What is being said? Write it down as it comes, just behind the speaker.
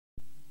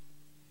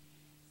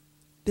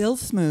Bill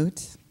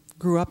Smoot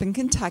grew up in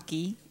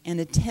Kentucky and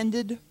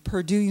attended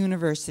Purdue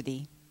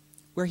University,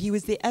 where he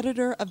was the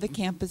editor of the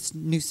campus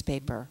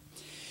newspaper.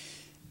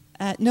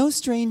 No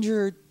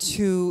stranger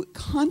to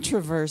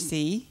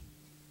controversy,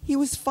 he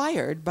was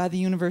fired by the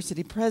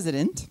university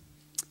president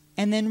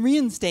and then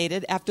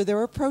reinstated after there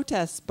were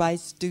protests by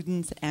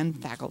students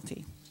and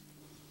faculty.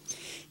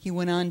 He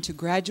went on to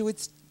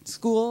graduate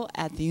school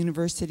at the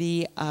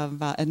University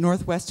of at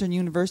Northwestern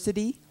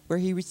University, where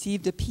he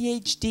received a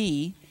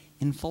PhD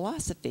in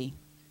philosophy.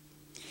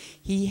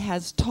 He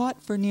has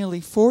taught for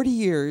nearly 40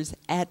 years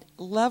at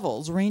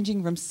levels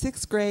ranging from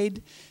 6th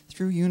grade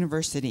through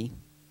university.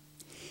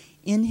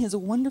 In his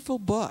wonderful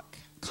book,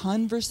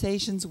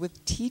 Conversations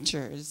with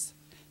Teachers,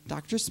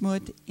 Dr.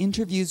 Smott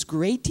interviews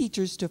great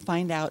teachers to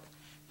find out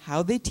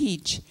how they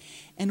teach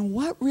and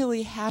what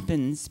really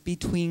happens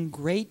between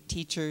great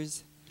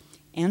teachers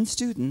and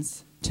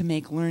students to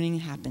make learning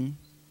happen.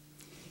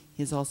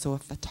 He is also a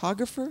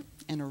photographer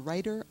and a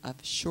writer of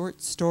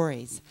short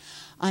stories.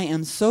 I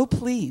am so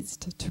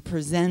pleased to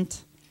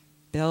present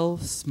Bill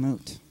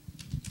Smoot.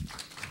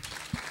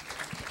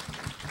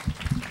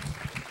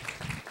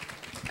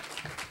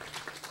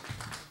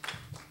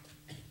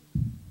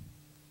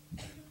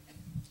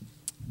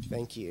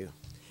 Thank you.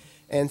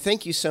 And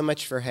thank you so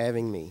much for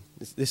having me.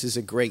 This is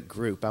a great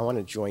group. I want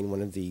to join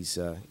one of these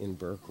in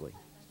Berkeley.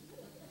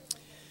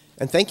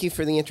 And thank you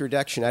for the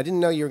introduction. I didn't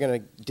know you were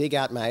going to dig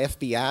out my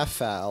FBI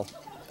file,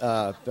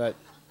 but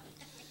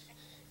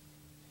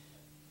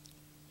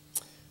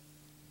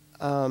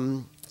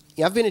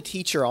yeah, I've been a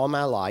teacher all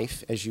my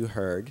life, as you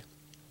heard.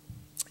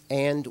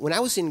 And when I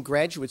was in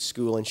graduate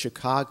school in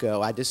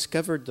Chicago, I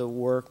discovered the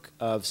work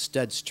of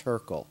Studs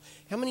Terkel.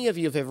 How many of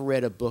you have ever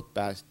read a book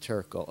by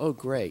Terkel? Oh,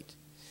 great.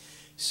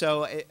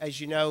 So, as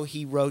you know,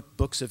 he wrote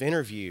books of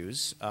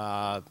interviews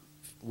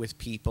with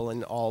people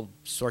in all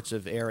sorts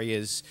of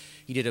areas.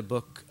 He did a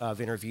book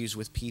of interviews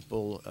with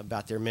people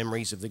about their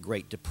memories of the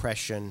Great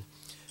Depression,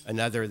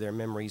 another, their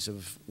memories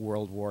of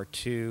World War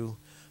II.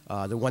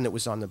 The one that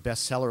was on the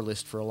bestseller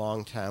list for a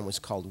long time was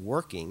called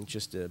Working,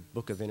 just a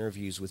book of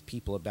interviews with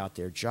people about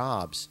their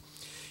jobs.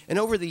 And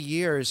over the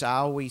years, I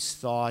always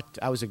thought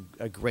I was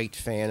a great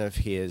fan of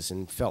his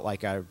and felt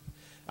like I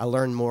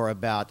learned more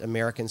about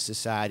American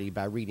society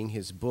by reading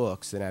his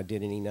books than I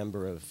did any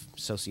number of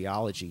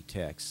sociology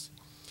texts.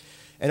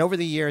 And over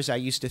the years, I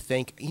used to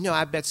think, you know,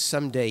 I bet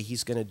someday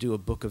he's going to do a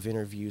book of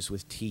interviews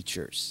with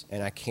teachers,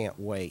 and I can't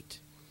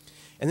wait.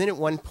 And then at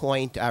one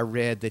point, I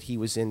read that he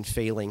was in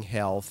failing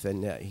health,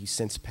 and he's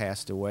since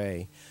passed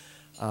away.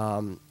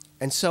 And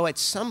so at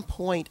some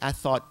point, I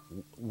thought,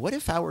 what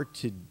if I were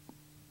to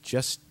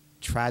just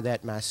try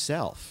that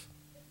myself?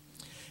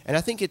 And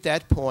I think at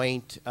that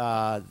point,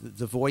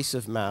 the voice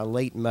of my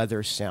late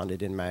mother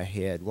sounded in my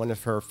head. One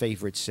of her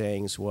favorite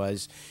sayings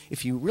was,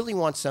 if you really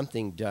want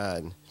something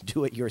done,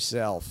 do it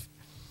yourself.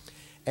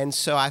 And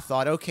so I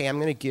thought, okay, I'm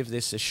going to give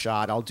this a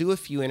shot. I'll do a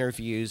few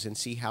interviews and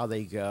see how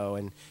they go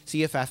and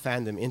see if I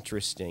find them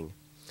interesting.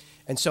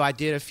 And so I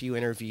did a few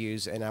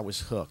interviews, and I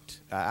was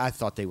hooked. I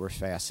thought they were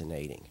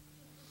fascinating.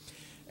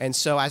 And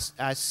so I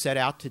set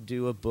out to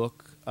do a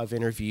book of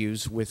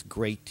interviews with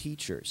great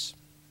teachers.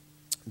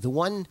 The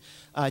one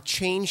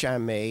change I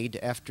made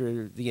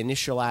after the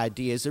initial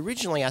ideas,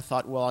 originally I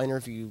thought, well, I'll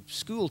interview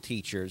school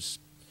teachers,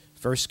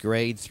 first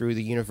grade through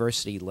the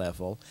university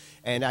level.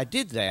 And I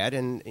did that,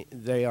 and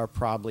they are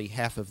probably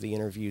half of the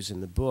interviews in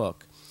the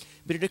book.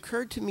 But it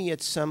occurred to me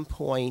at some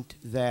point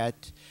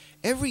that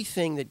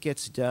everything that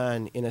gets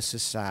done in a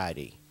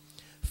society,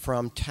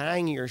 from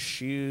tying your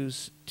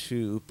shoes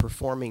to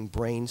performing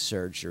brain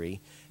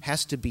surgery,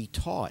 has to be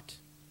taught.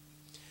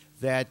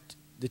 That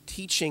the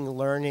teaching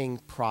learning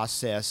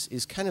process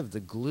is kind of the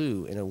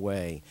glue, in a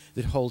way,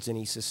 that holds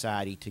any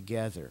society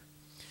together.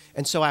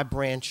 And so I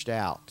branched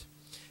out.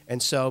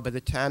 And so by the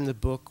time the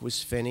book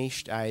was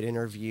finished, I had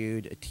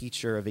interviewed a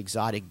teacher of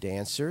exotic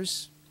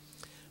dancers,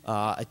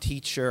 a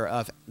teacher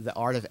of the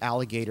art of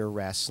alligator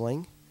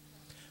wrestling,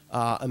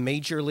 a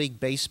Major League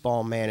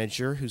Baseball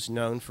manager who's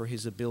known for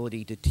his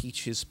ability to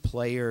teach his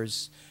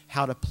players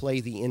how to play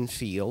the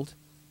infield.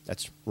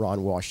 That's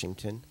Ron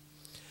Washington.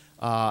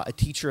 A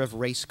teacher of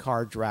race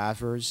car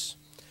drivers,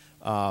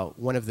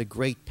 one of the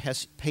great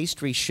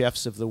pastry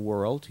chefs of the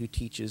world who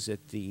teaches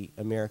at the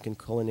American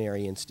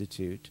Culinary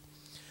Institute,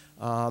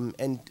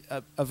 and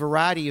a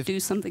variety of... Do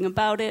something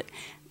about it.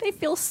 They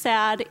feel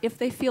sad if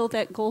they feel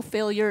that goal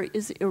failure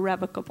is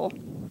irrevocable.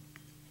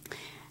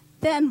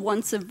 Then,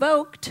 once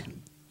evoked,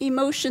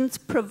 emotions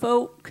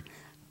provoke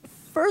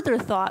further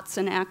thoughts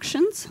and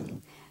actions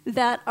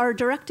that are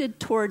directed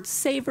towards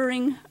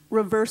savoring,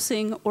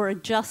 reversing, or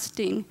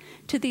adjusting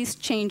to these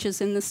changes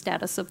in the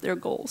status of their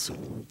goals.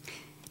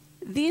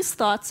 These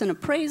thoughts and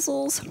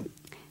appraisals,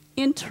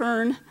 in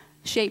turn,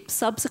 shape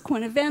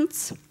subsequent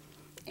events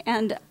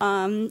and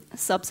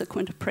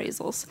subsequent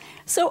appraisals.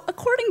 So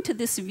according to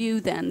this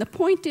view, then, the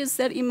point is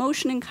that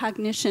emotion and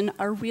cognition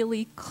are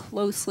really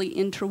closely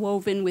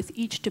interwoven, with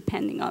each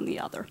depending on the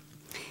other.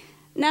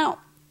 Now,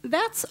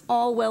 that's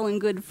all well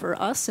and good for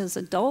us as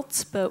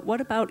adults, but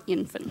what about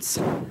infants?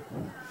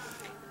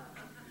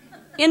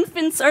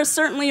 Infants are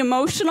certainly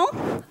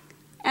emotional,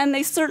 and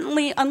they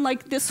certainly,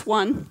 unlike this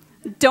one,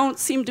 don't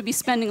seem to be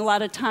spending a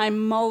lot of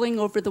time mulling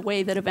over the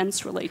way that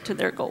events relate to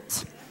their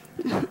goals.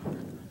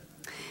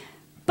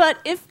 But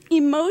if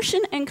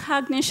emotion and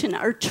cognition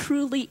are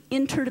truly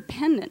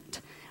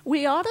interdependent,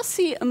 we ought to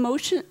see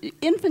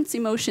infants'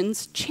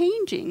 emotions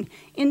changing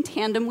in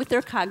tandem with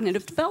their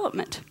cognitive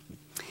development.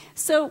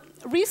 So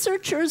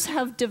researchers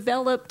have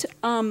developed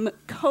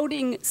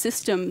coding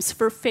systems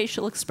for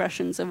facial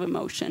expressions of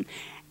emotion.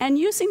 And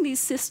using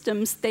these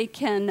systems, they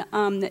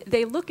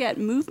look at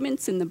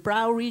movements in the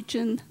brow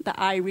region, the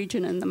eye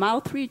region, and the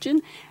mouth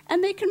region,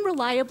 and they can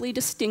reliably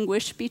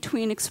distinguish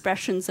between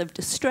expressions of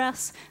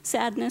distress,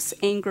 sadness,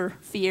 anger,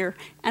 fear,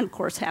 and of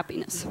course,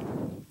 happiness.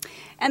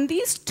 And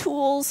these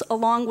tools,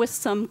 along with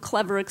some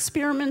clever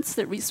experiments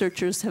that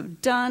researchers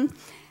have done,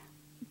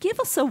 give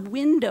us a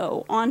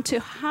window onto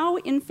how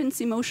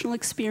infants' emotional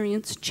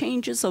experience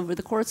changes over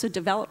the course of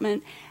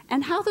development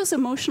and how those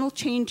emotional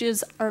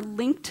changes are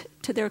linked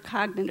to their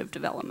cognitive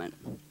development.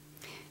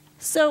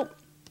 So,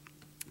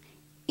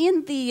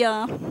 in the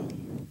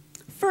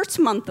first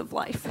month of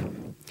life,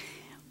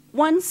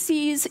 one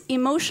sees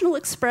emotional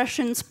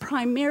expressions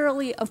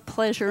primarily of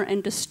pleasure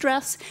and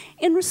distress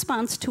in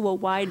response to a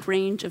wide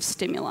range of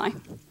stimuli.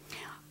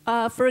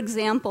 For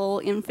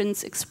example,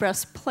 infants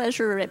express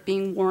pleasure at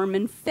being warm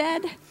and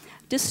fed,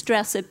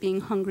 distress at being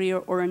hungry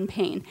or in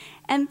pain.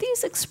 And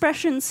these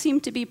expressions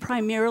seem to be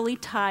primarily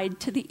tied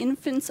to the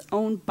infant's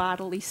own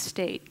bodily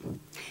state.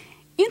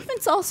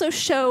 Infants also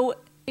show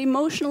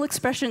emotional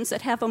expressions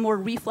that have a more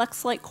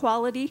reflex-like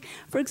quality.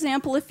 For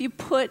example, if you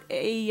put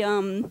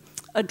a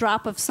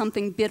drop of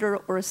something bitter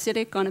or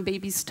acidic on a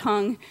baby's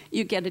tongue,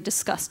 you get a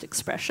disgust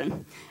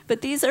expression.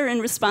 But these are in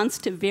response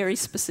to very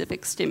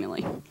specific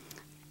stimuli.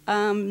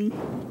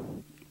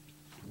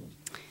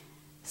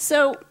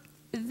 So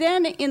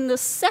then in the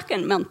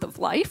second month of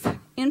life,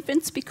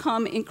 infants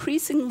become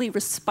increasingly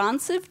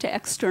responsive to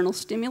external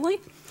stimuli,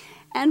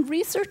 and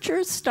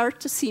researchers start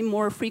to see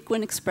more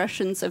frequent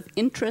expressions of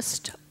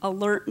interest,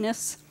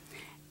 alertness,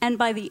 and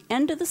by the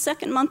end of the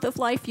second month of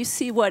life, you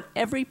see what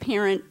every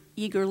parent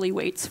eagerly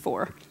waits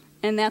for,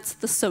 and that's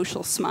the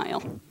social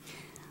smile.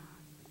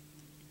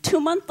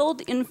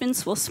 2-month-old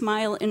infants will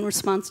smile in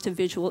response to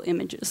visual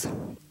images,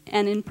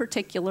 and in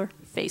particular,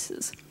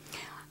 faces.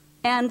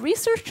 And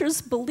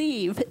researchers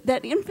believe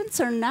that infants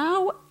are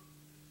now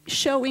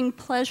showing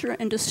pleasure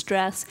and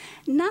distress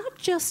not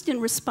just in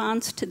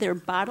response to their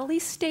bodily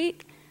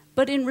state,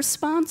 but in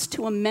response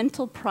to a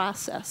mental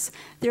process,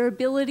 their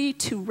ability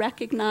to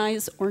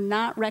recognize or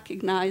not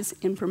recognize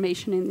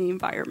information in the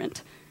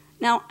environment.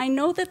 Now, I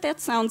know that that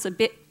sounds a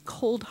bit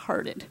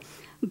cold-hearted,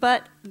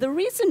 but the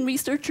reason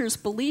researchers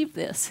believe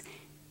this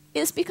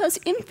is because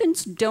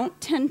infants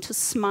don't tend to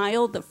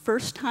smile the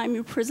first time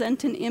you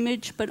present an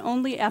image, but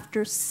only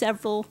after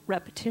several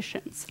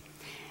repetitions.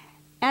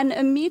 And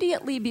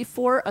immediately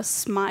before a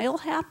smile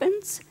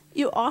happens,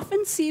 you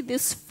often see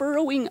this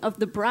furrowing of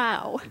the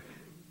brow,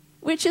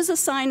 which is a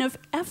sign of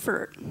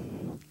effort,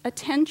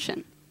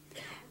 attention.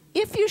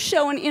 If you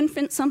show an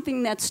infant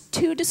something that's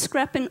too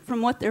discrepant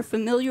from what they're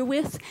familiar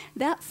with,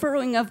 that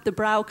furrowing of the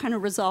brow kind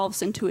of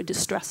resolves into a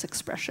distress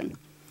expression.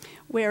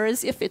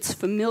 Whereas if it's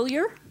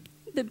familiar,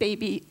 the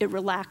baby, it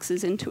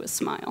relaxes into a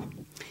smile.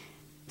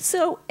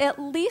 So at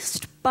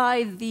least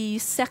by the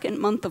second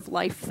month of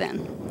life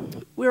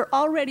then, we're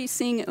already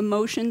seeing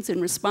emotions in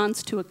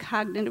response to a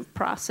cognitive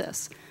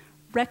process,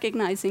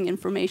 recognizing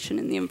information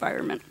in the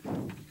environment.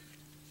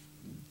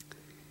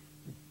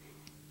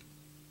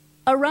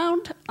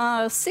 Around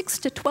 6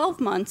 to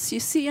 12 months, you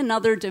see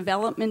another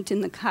development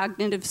in the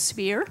cognitive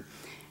sphere,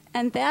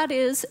 and that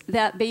is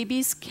that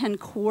babies can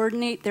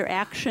coordinate their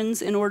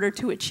actions in order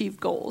to achieve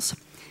goals.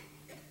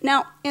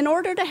 Now, in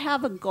order to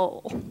have a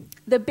goal,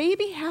 the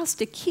baby has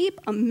to keep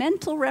a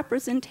mental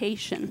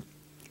representation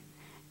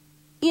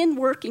in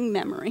working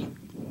memory,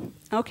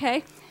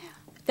 okay?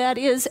 That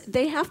is,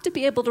 they have to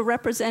be able to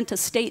represent a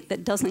state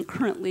that doesn't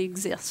currently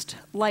exist,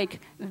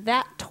 like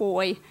that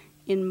toy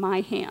in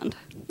my hand,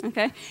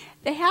 okay?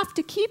 They have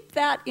to keep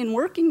that in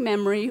working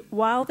memory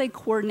while they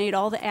coordinate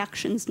all the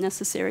actions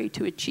necessary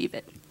to achieve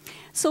it.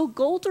 So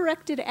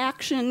goal-directed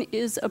action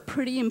is a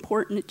pretty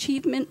important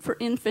achievement for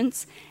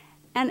infants,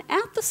 and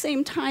at the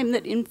same time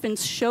that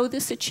infants show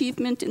this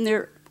achievement in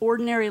their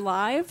ordinary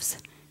lives,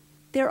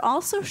 they're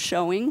also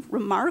showing,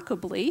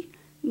 remarkably,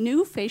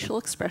 new facial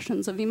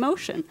expressions of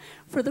emotion.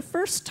 For the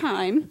first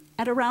time,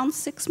 at around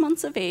 6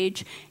 months of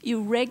age,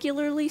 you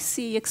regularly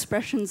see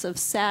expressions of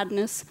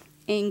sadness,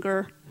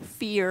 anger,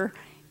 fear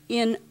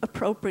in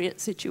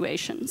appropriate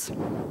situations.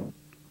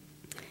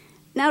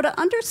 Now, to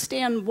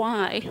understand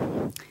why,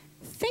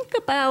 think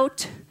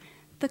about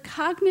the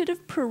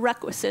cognitive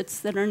prerequisites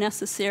that are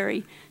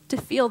necessary to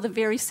feel the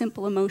very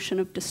simple emotion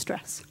of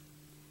distress.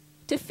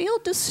 To feel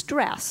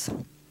distress,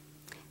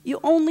 you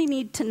only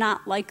need to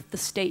not like the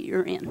state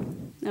you're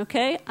in,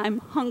 okay? I'm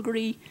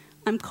hungry,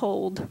 I'm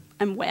cold,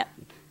 I'm wet.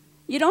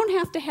 You don't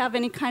have to have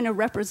any kind of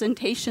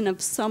representation of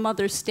some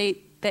other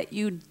state that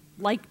you'd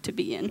like to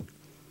be in.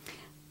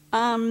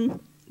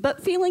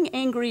 But feeling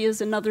angry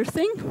is another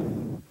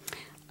thing.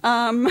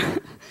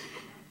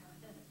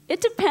 It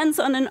depends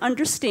on an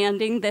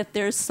understanding that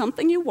there's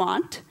something you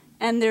want,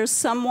 and there's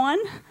someone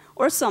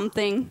or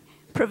something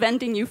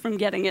preventing you from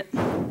getting it.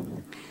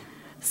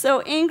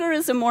 So anger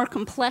is a more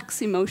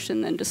complex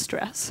emotion than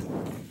distress.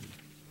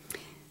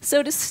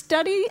 So to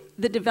study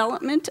the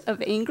development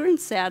of anger and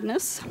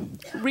sadness,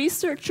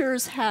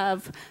 researchers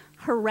have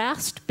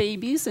harassed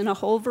babies in a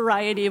whole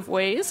variety of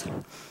ways,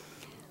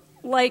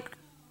 like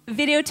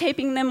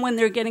videotaping them when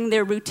they're getting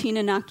their routine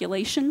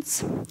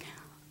inoculations,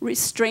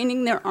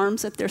 restraining their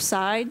arms at their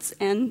sides,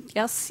 and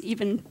yes,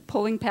 even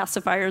pulling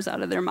pacifiers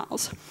out of their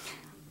mouths.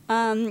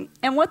 And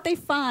what they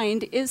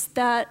find is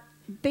that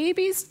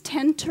babies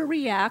tend to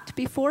react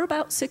before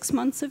about 6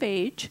 months of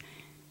age.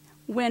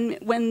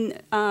 When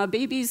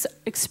babies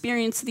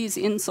experience these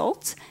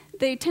insults,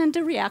 they tend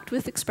to react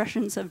with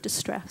expressions of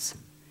distress.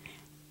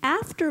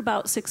 After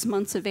about 6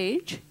 months of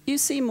age, you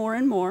see more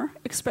and more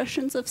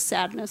expressions of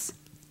sadness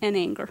and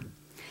anger.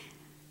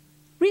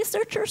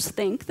 Researchers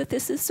think that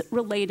this is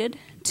related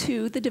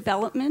to the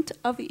development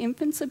of the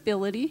infant's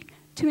ability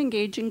to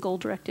engage in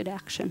goal-directed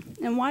action.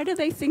 And why do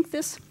they think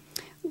this?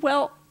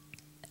 Well,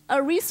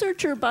 a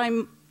researcher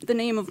by the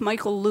name of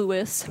Michael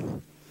Lewis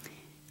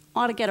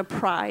ought to get a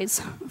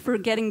prize for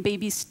getting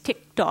babies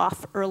ticked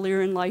off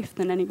earlier in life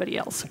than anybody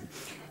else.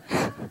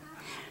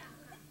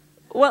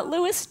 What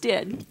Lewis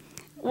did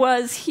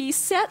was he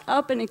set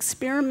up an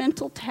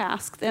experimental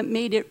task that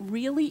made it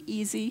really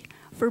easy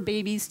for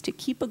babies to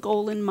keep a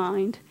goal in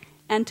mind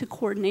and to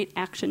coordinate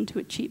action to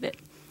achieve it.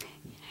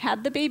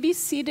 Had the baby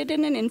seated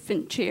in an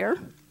infant chair,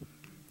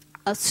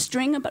 a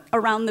string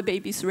around the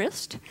baby's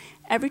wrist.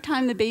 Every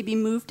time the baby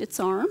moved its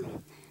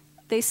arm,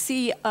 they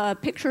see a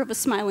picture of a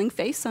smiling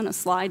face on a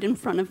slide in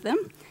front of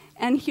them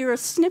and hear a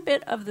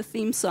snippet of the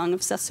theme song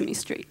of Sesame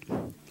Street.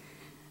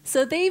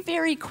 So they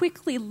very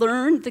quickly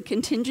learned the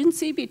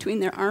contingency between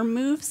their arm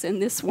moves and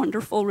this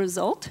wonderful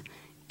result,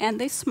 and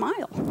they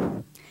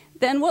smile.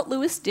 Then what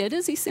Lewis did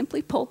is he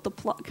simply pulled the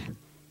plug.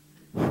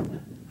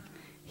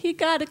 He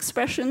got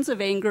expressions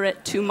of anger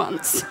at 2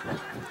 months.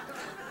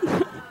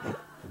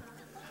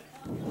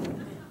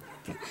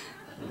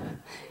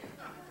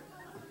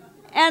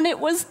 And it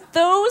was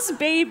those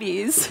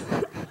babies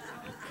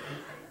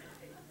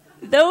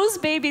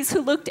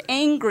who looked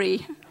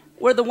angry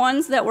were the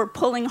ones that were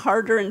pulling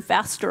harder and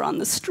faster on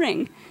the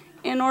string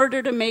in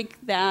order to make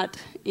that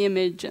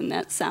image and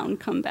that sound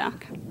come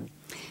back.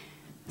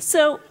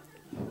 So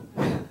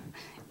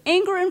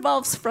anger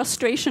involves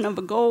frustration of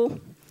a goal,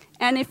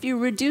 and if you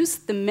reduce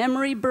the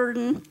memory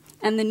burden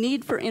and the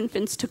need for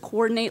infants to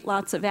coordinate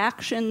lots of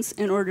actions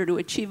in order to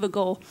achieve a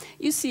goal,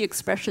 you see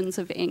expressions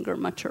of anger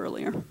much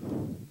earlier.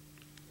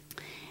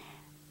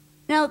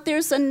 Now,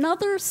 there's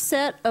another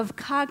set of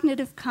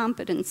cognitive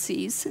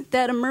competencies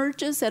that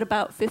emerges at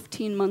about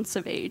 15 months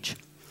of age,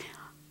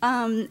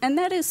 and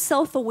that is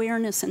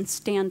self-awareness and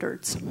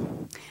standards.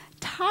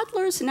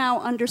 Toddlers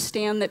now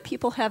understand that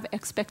people have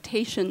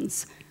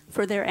expectations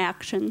for their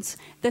actions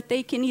that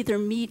they can either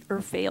meet or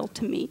fail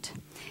to meet.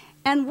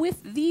 And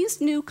with these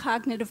new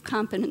cognitive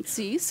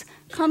competencies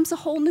comes a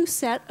whole new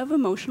set of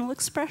emotional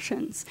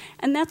expressions.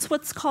 And that's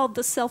what's called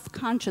the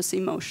self-conscious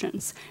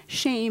emotions: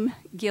 shame,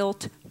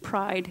 guilt,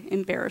 pride,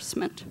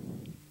 embarrassment.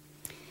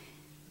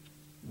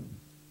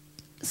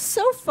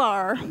 So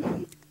far,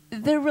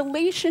 the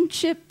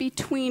relationship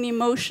between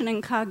emotion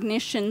and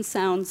cognition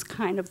sounds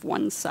kind of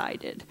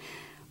one-sided.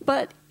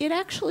 But it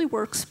actually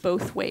works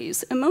both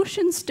ways.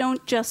 Emotions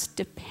don't just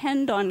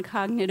depend on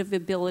cognitive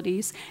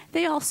abilities,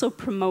 they also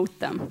promote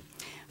them.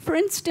 For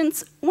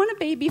instance, when a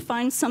baby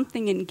finds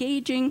something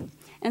engaging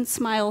and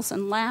smiles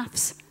and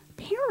laughs,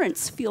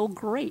 parents feel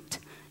great,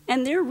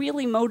 and they're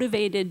really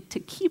motivated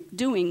to keep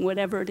doing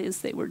whatever it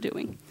is they were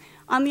doing.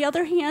 On the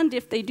other hand,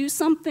 if they do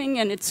something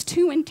and it's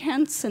too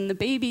intense and the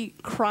baby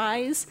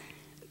cries,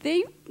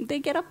 they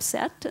get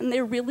upset and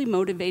they're really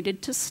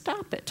motivated to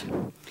stop it.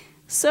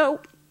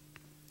 So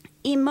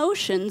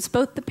emotions,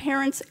 both the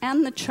parents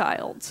and the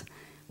child's,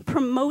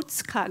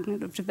 promotes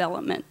cognitive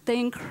development. They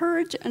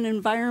encourage an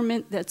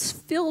environment that's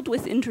filled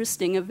with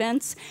interesting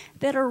events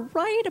that are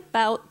right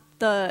about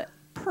the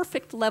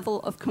perfect level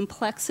of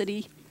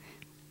complexity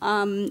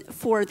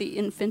for the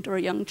infant or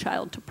young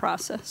child to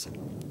process.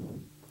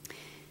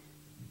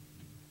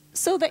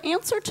 So the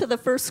answer to the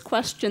first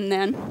question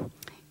then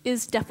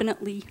is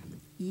definitely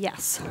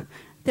yes.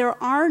 There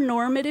are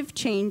normative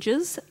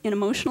changes in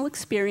emotional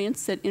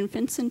experience that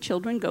infants and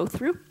children go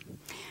through.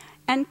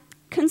 And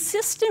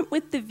consistent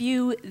with the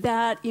view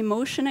that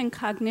emotion and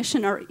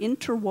cognition are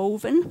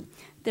interwoven,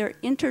 they're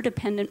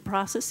interdependent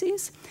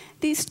processes,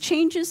 these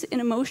changes in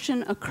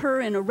emotion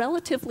occur in a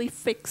relatively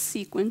fixed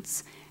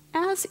sequence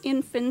as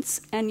infants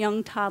and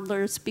young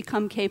toddlers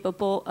become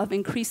capable of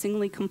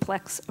increasingly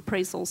complex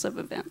appraisals of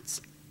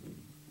events.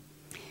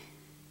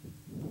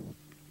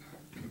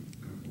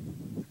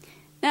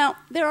 Now,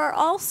 there are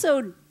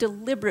also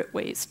deliberate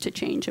ways to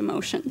change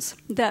emotions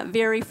that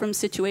vary from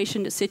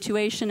situation to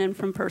situation and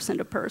from person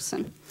to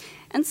person.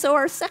 And so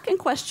our second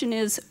question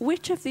is,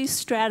 which of these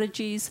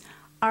strategies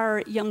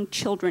are young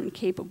children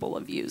capable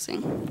of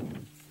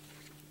using?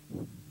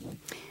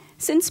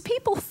 Since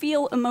people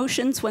feel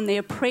emotions when they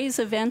appraise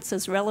events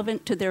as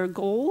relevant to their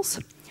goals,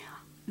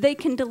 they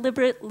can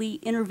deliberately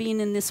intervene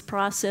in this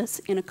process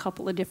in a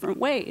couple of different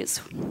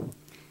ways.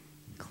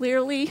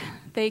 Clearly,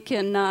 they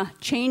can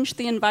change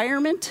the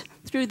environment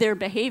through their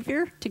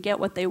behavior to get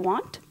what they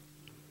want,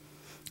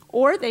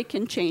 or they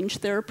can change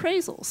their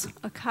appraisals,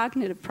 a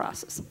cognitive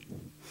process.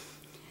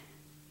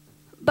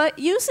 But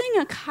using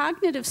a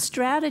cognitive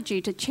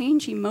strategy to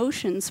change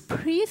emotions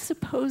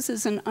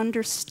presupposes an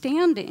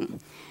understanding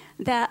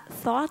that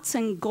thoughts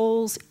and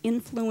goals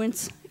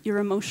influence your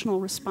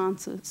emotional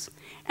responses.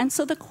 And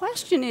so the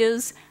question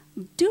is,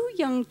 do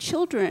young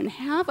children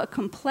have a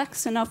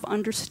complex enough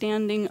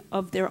understanding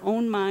of their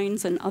own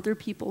minds and other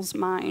people's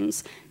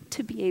minds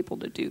to be able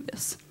to do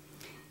this?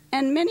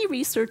 And many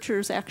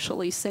researchers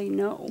actually say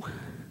no.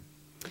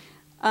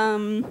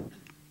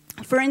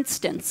 For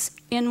instance,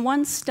 in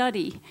one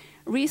study,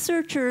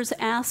 researchers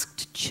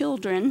asked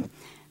children,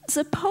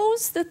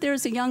 suppose that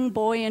there's a young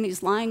boy and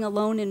he's lying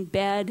alone in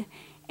bed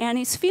and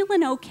he's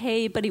feeling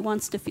okay, but he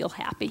wants to feel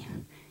happy.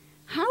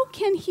 How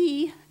can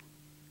he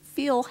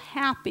feel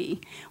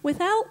happy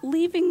without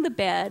leaving the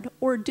bed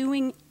or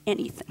doing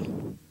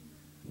anything?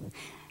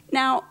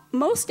 Now,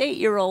 most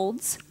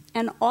 8-year-olds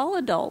and all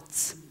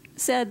adults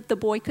said the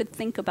boy could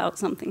think about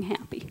something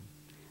happy,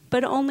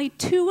 but only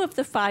 2 of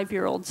the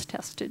 5-year-olds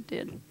tested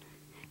did.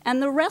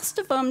 And the rest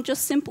of them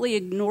just simply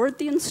ignored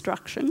the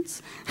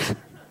instructions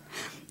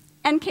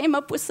and came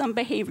up with some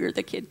behavior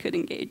the kid could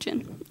engage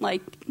in,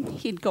 like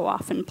he'd go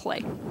off and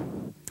play.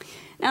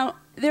 Now,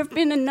 there have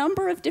been a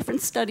number of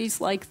different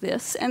studies like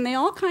this, and they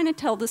all kind of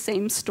tell the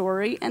same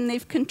story, and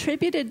they've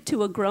contributed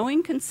to a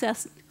growing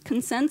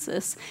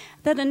consensus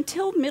that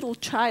until middle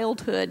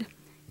childhood,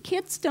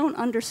 kids don't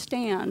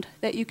understand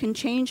that you can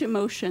change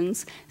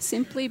emotions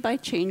simply by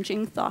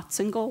changing thoughts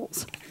and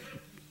goals.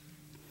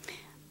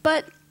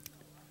 But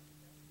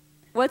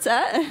what's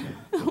that?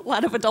 A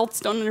lot of adults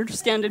don't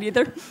understand it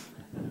either.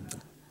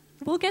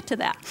 We'll get to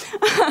that.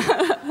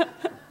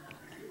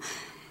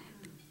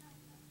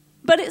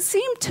 But it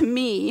seemed to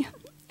me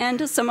and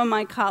to some of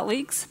my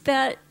colleagues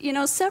that,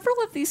 several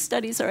of these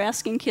studies are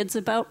asking kids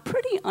about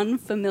pretty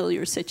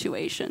unfamiliar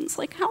situations.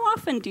 Like, how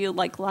often do you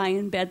lie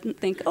in bed and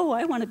think, oh,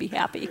 I want to be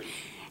happy?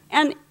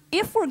 And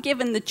if we're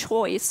given the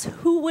choice,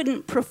 who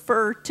wouldn't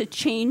prefer to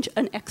change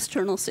an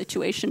external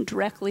situation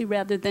directly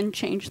rather than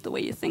change the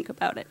way you think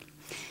about it?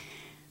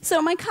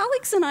 So my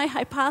colleagues and I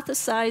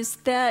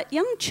hypothesized that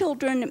young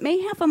children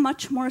may have a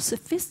much more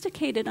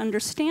sophisticated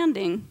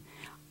understanding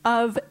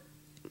of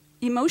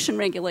emotion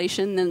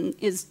regulation than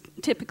is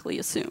typically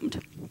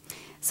assumed.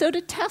 So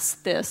to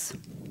test this,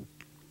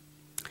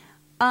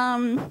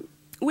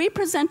 we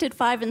presented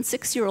 5- and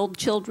 6-year-old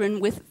children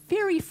with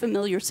very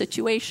familiar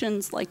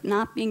situations like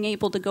not being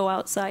able to go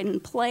outside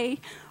and play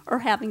or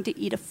having to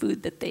eat a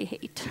food that they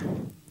hate.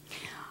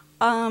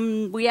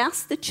 We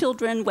asked the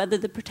children whether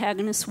the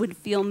protagonists would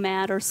feel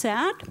mad or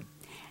sad,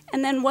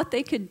 and then what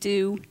they could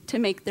do to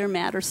make their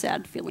mad or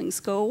sad feelings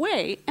go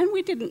away. And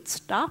we didn't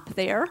stop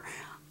there.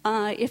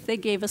 If they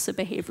gave us a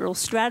behavioral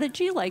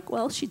strategy, like,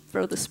 well, she'd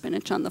throw the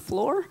spinach on the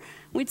floor,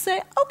 we'd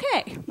say,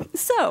 okay,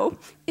 so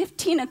if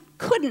Tina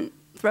couldn't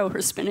throw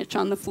her spinach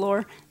on the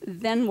floor,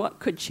 then what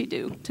could she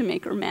do to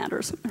make her mad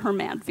or her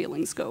mad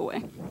feelings go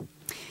away?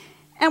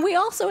 And we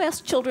also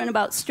asked children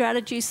about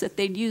strategies that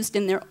they'd used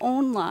in their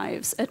own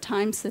lives at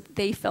times that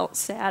they felt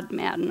sad,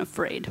 mad, and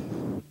afraid.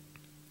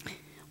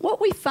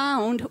 What we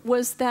found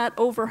was that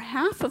over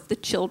half of the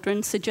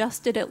children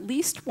suggested at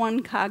least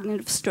one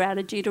cognitive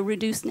strategy to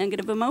reduce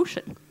negative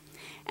emotion.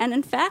 And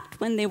in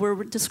fact, when they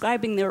were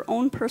describing their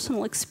own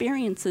personal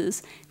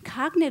experiences,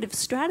 cognitive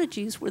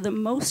strategies were the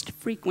most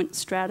frequent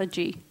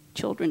strategy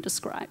children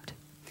described.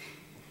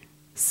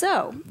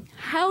 So,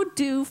 how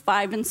do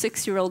 5- and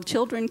 6-year-old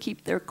children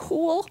keep their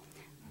cool?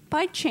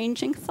 By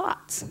changing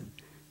thoughts.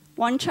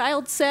 One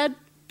child said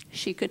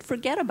she could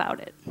forget about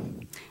it.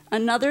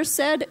 Another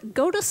said,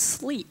 go to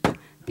sleep,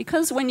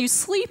 because when you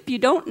sleep, you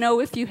don't know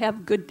if you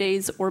have good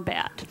days or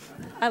bad.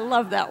 I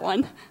love that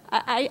one.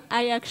 I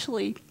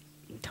actually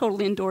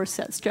totally endorse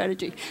that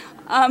strategy.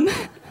 And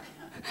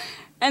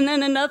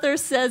then another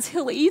says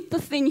he'll eat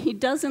the thing he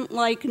doesn't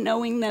like,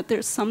 knowing that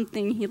there's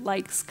something he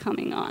likes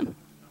coming on.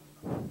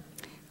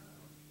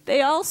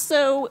 They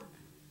also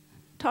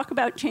talk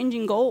about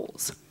changing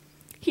goals.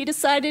 He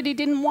decided he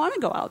didn't want to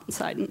go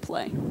outside and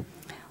play.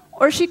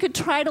 Or she could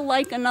try to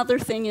like another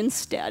thing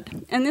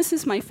instead. And this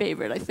is my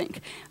favorite, I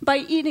think. By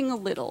eating a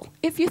little.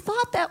 If you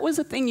thought that was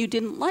a thing you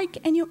didn't like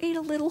and you ate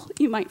a little,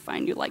 you might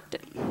find you liked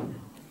it.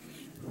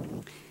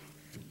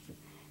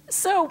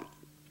 So,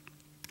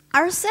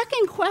 our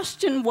second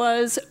question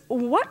was,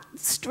 what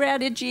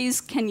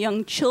strategies can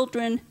young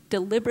children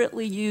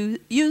deliberately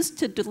use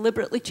to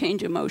deliberately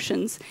change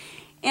emotions?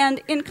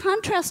 And in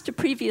contrast to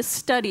previous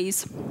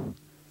studies,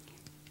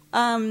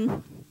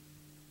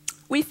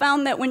 we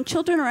found that when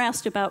children are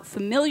asked about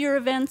familiar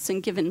events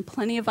and given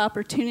plenty of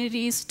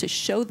opportunities to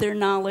show their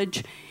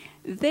knowledge,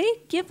 they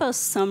give us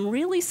some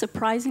really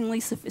surprisingly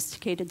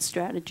sophisticated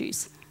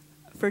strategies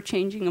for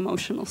changing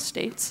emotional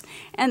states.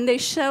 And they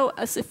show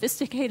a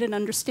sophisticated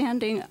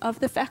understanding of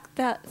the fact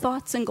that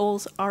thoughts and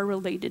goals are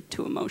related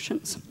to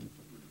emotions.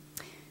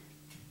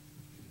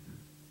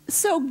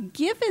 So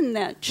given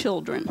that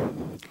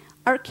children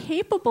are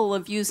capable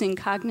of using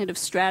cognitive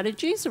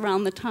strategies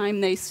around the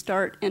time they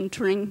start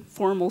entering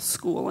formal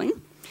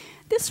schooling,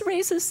 this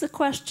raises the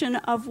question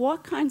of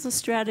what kinds of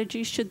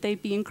strategies should they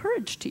be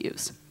encouraged to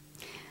use.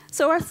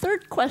 So our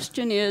third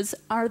question is,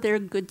 are there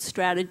good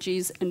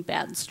strategies and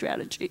bad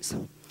strategies?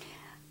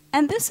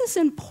 And this is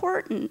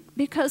important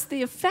because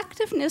the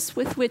effectiveness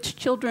with which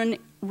children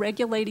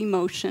regulate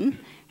emotion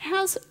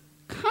has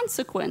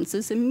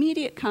consequences,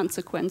 immediate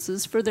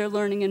consequences for their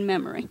learning and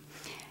memory.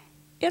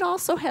 It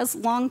also has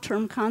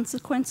long-term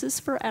consequences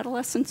for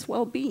adolescents'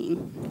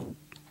 well-being.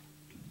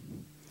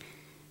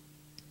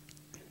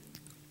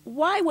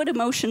 Why would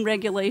emotion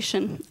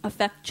regulation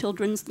affect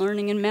children's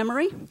learning and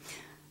memory?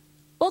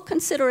 Well,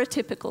 consider a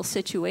typical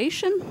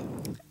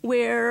situation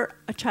where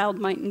a child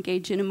might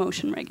engage in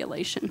emotion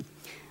regulation.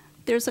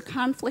 There's a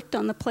conflict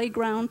on the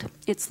playground.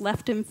 It's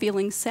left him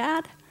feeling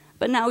sad,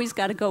 but now he's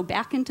got to go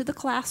back into the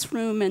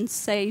classroom and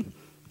say,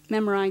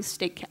 memorize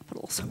state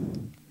capitals.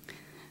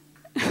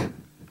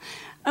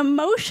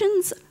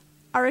 Emotions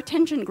are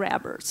attention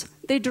grabbers.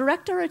 They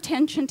direct our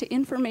attention to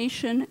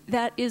information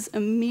that is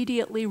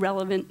immediately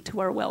relevant to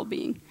our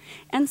well-being.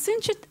 And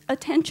since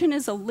attention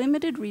is a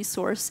limited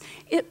resource,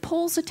 it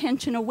pulls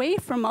attention away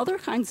from other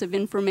kinds of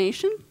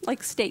information,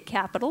 like state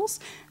capitals,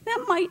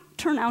 that might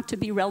turn out to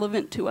be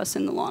relevant to us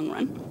in the long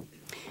run.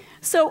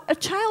 So a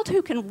child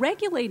who can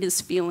regulate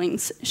his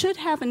feelings should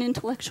have an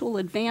intellectual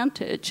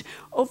advantage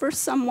over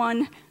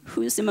someone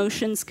whose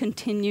emotions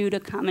continue to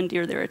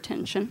commandeer their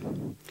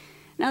attention.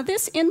 Now,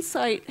 this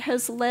insight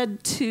has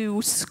led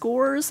to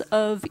scores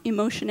of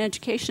emotion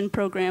education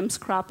programs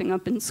cropping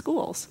up in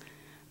schools.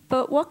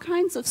 But what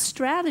kinds of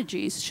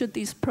strategies should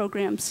these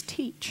programs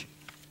teach?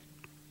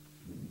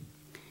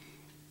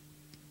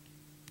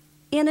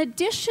 In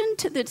addition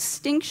to the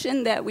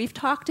distinction that we've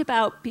talked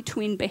about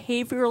between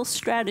behavioral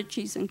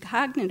strategies and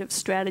cognitive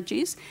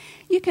strategies,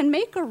 you can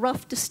make a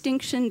rough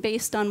distinction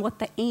based on what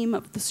the aim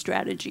of the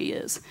strategy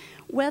is,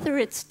 whether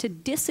it's to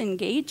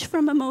disengage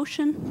from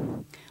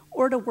emotion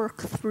or to work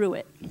through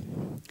it.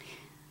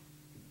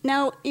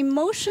 Now,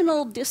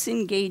 emotional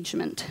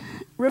disengagement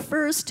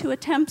refers to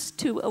attempts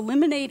to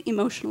eliminate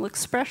emotional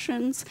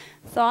expressions,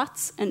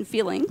 thoughts, and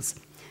feelings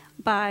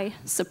by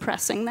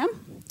suppressing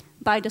them,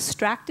 by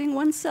distracting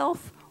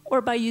oneself,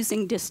 or by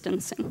using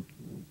distancing.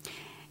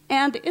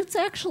 And it's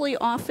actually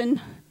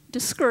often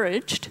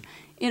discouraged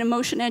in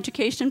emotion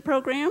education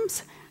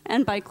programs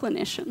and by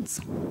clinicians.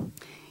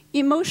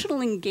 Emotional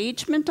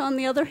engagement, on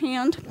the other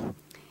hand,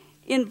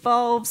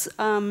 involves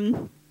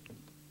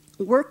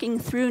working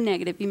through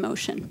negative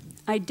emotion,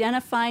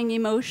 identifying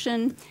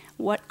emotion,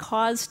 what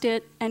caused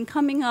it, and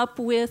coming up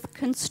with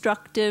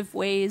constructive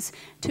ways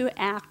to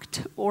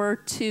act or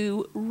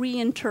to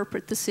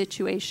reinterpret the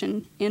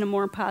situation in a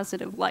more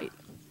positive light.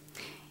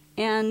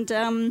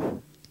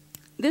 And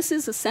this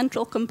is a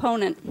central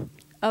component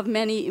of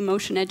many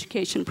emotion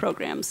education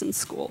programs in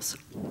schools.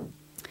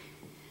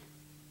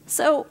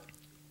 So,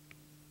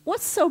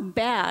 what's so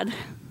bad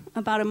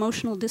about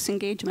emotional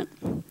disengagement?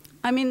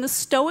 I mean, the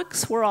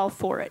Stoics were all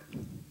for it.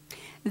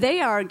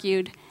 They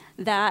argued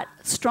that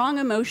strong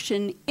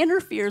emotion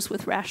interferes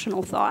with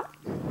rational thought,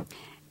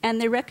 and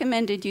they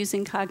recommended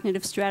using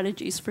cognitive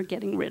strategies for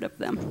getting rid of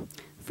them.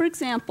 For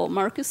example,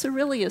 Marcus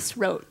Aurelius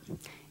wrote,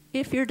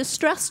 "If you're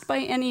distressed by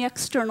any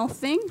external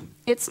thing,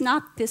 it's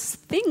not this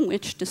thing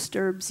which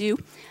disturbs you,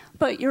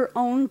 but your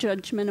own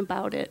judgment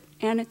about it,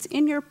 and it's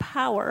in your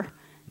power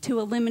to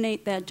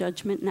eliminate that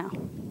judgment now."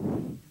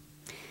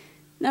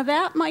 Now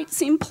that might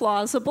seem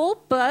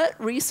plausible, but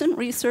recent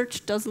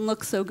research doesn't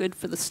look so good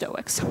for the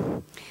Stoics.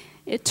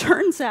 It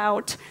turns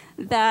out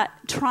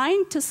that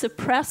trying to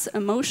suppress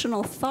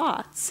emotional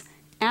thoughts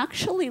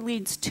actually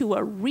leads to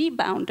a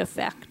rebound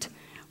effect,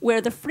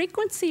 where the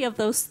frequency of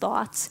those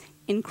thoughts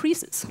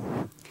increases.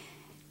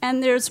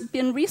 And there's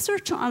been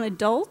research on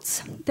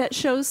adults that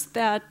shows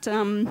that,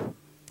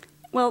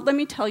 well, let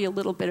me tell you a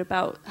little bit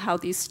about how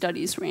these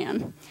studies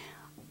ran.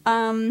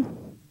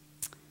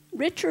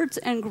 Richards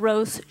and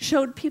Gross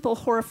showed people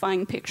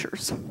horrifying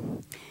pictures.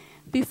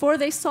 Before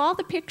they saw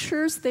the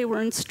pictures, they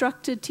were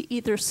instructed to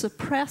either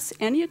suppress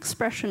any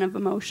expression of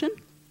emotion,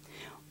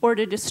 or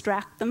to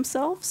distract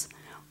themselves,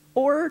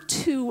 or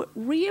to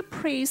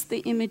reappraise the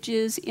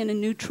images in a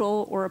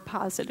neutral or a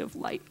positive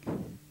light.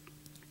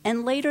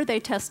 And later they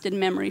tested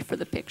memory for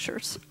the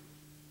pictures.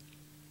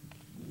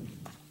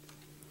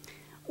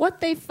 What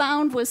they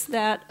found was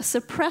that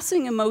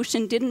suppressing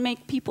emotion didn't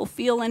make people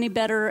feel any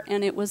better,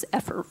 and it was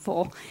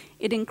effortful.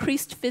 It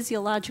increased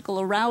physiological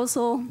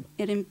arousal.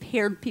 It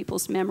impaired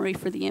people's memory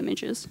for the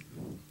images.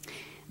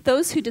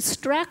 Those who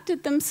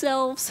distracted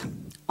themselves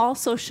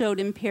also showed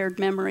impaired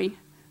memory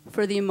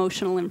for the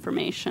emotional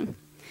information.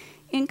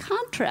 In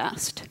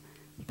contrast,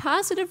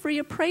 positive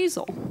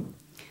reappraisal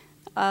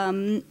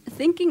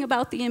thinking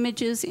about the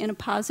images in a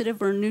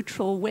positive or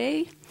neutral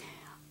way,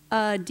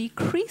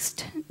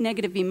 decreased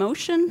negative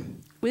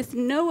emotion with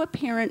no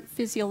apparent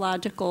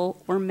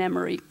physiological or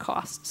memory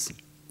costs.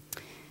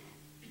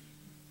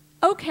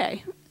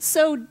 Okay,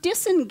 so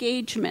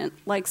disengagement,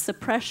 like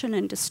suppression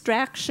and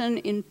distraction,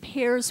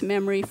 impairs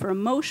memory for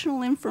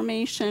emotional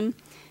information,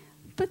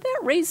 but that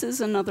raises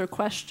another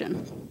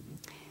question.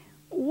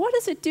 What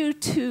does it do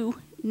to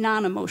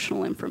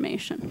non-emotional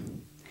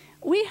information?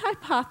 We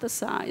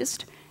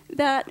hypothesized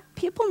that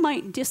people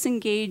might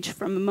disengage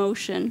from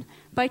emotion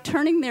by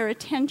turning their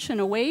attention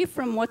away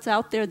from what's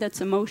out there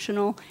that's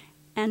emotional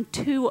and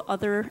to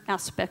other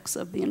aspects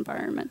of the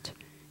environment.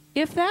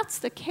 If that's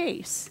the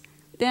case,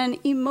 then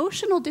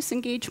emotional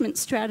disengagement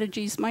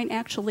strategies might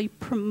actually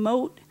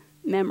promote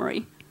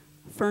memory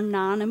for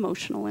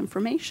non-emotional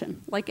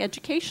information, like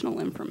educational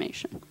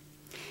information.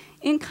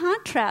 In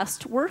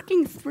contrast,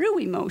 working through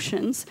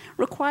emotions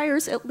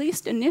requires, at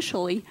least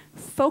initially,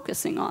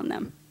 focusing on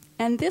them.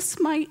 And this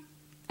might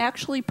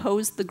actually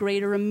pose the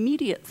greater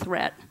immediate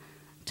threat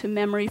to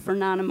memory for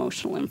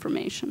non-emotional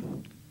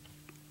information.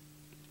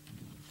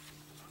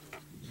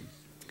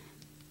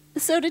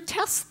 So to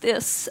test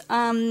this,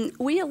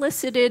 we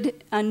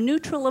elicited a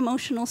neutral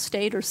emotional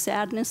state or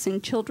sadness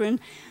in children,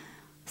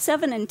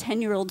 7 and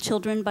 10-year-old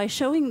children, by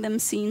showing them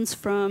scenes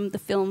from the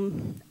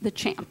film The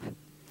Champ.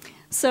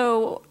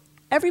 So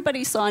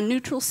everybody saw a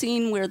neutral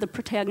scene where the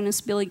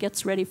protagonist, Billy,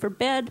 gets ready for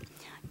bed.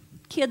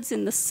 Kids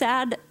in the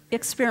sad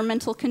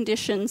experimental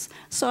conditions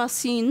saw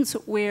scenes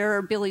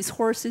where Billy's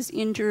horse is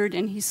injured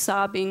and he's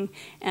sobbing,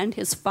 and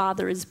his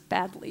father is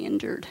badly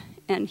injured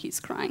and he's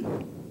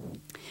crying.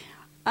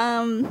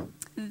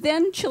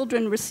 Then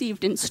children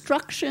received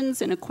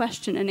instructions in a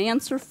question and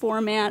answer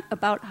format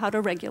about how to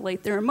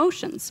regulate their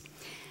emotions.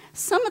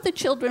 Some of the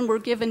children were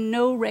given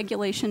no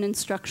regulation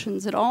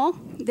instructions at all.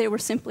 They were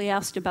simply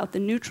asked about the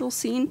neutral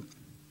scene.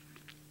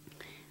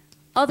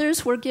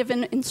 Others were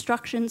given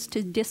instructions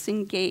to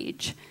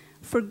disengage.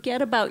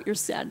 Forget about your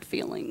sad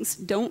feelings.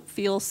 Don't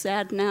feel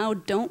sad now.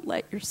 Don't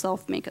let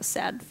yourself make a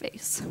sad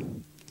face.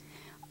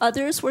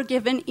 Others were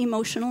given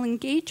emotional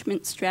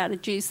engagement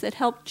strategies that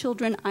helped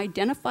children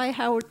identify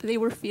how they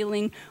were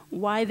feeling,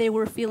 why they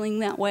were feeling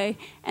that way,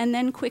 and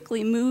then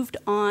quickly moved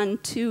on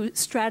to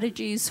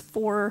strategies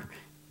for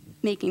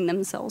making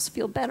themselves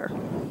feel better.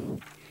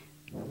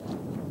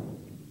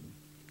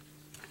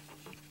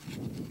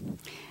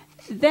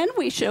 Then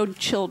we showed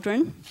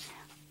children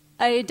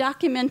a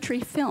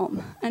documentary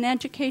film, an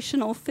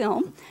educational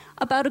film,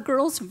 about a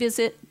girl's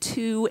visit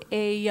to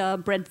a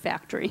bread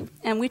factory.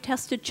 And we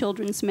tested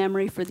children's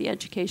memory for the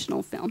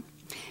educational film.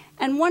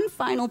 And one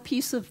final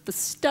piece of the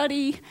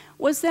study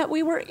was that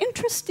we were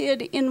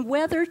interested in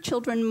whether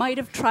children might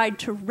have tried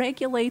to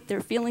regulate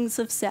their feelings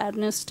of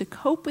sadness, to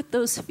cope with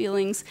those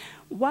feelings,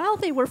 while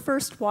they were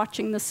first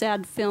watching the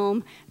sad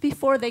film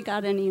before they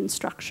got any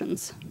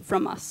instructions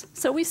from us.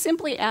 So we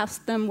simply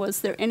asked them,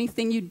 was there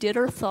anything you did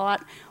or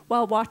thought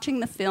while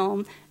watching the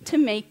film to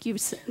make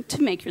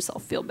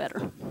yourself feel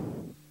better?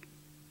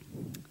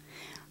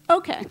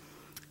 Okay,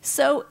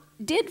 so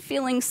did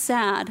feeling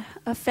sad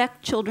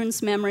affect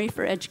children's memory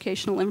for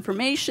educational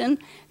information?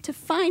 To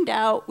find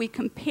out, we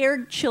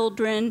compared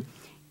children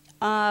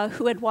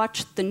who had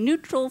watched the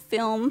neutral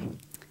film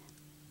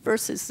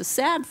versus the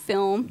sad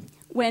film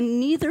when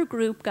neither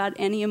group got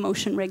any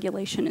emotion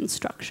regulation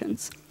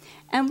instructions.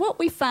 And what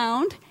we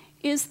found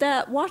is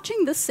that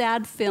watching the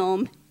sad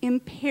film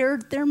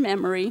impaired their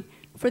memory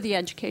for the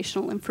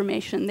educational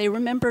information. They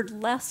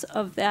remembered less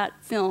of that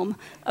film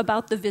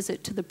about the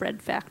visit to the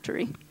bread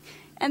factory.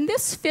 And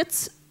this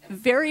fits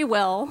very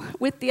well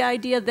with the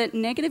idea that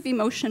negative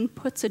emotion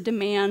puts a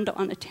demand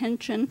on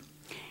attention,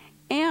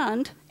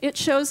 and it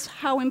shows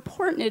how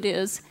important it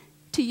is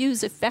to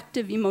use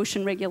effective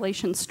emotion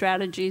regulation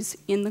strategies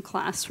in the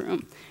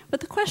classroom. But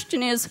the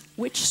question is,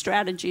 which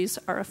strategies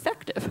are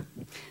effective?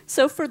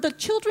 So for the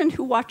children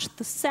who watched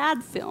the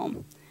sad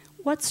film,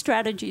 what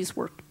strategies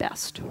worked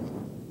best?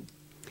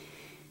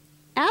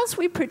 As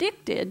we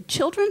predicted,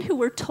 children who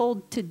were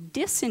told to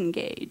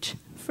disengage,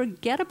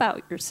 forget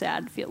about your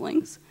sad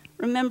feelings,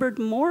 remembered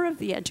more of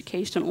the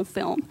educational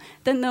film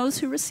than those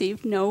who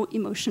received no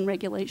emotion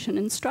regulation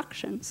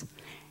instructions.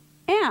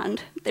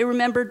 And they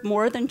remembered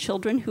more than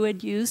children who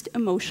had used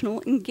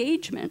emotional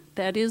engagement,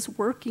 that is,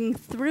 working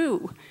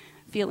through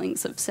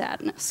feelings of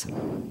sadness.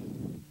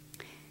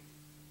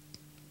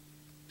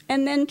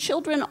 And then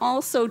children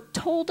also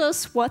told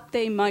us what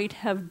they might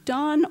have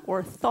done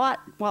or thought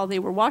while they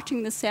were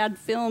watching the sad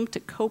film to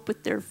cope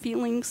with their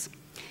feelings.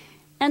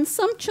 And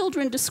some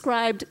children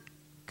described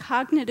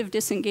cognitive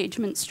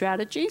disengagement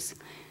strategies.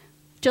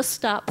 Just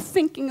stop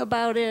thinking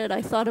about it.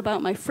 I thought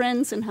about my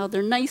friends and how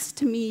they're nice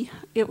to me.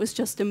 It was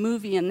just a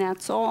movie and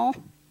that's all.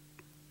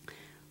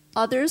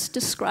 Others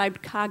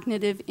described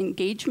cognitive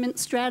engagement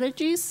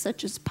strategies,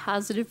 such as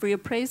positive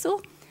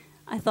reappraisal.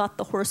 I thought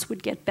the horse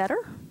would get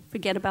better.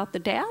 Forget about the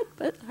dad,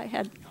 but I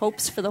had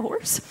hopes for the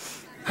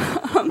horse.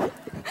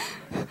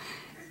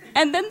 And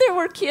And then there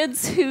were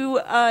kids who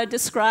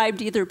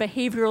described either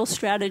behavioral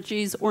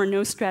strategies or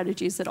no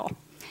strategies at all.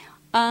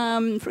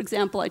 For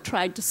example, I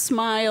tried to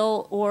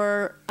smile,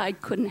 or I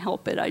couldn't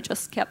help it. I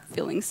just kept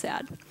feeling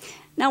sad.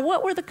 Now,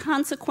 what were the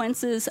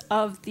consequences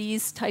of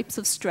these types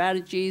of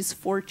strategies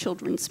for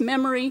children's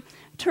memory?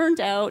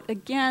 Turned out,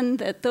 again,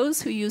 that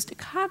those who used a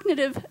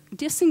cognitive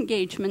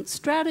disengagement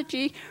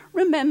strategy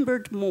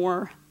remembered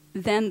more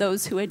than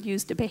those who had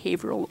used a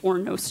behavioral or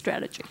no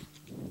strategy.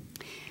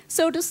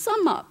 So to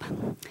sum up,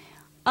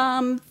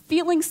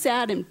 feeling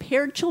sad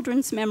impaired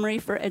children's memory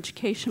for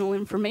educational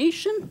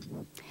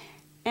information,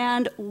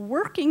 and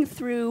working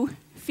through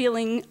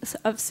feelings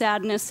of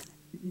sadness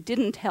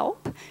didn't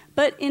help,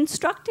 but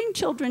instructing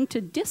children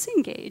to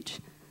disengage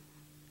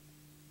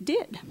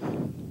did.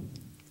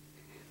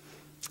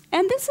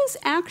 And this is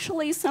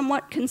actually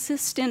somewhat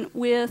consistent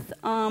with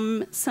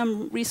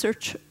some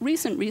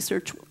recent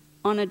research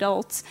on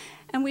adults,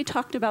 and we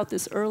talked about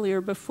this earlier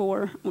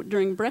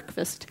during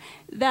breakfast,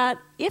 that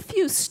if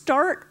you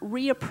start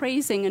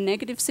reappraising a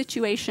negative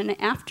situation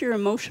after your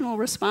emotional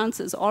response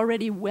is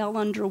already well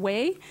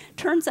underway,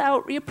 turns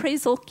out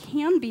reappraisal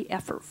can be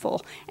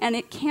effortful, and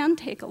it can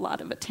take a lot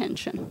of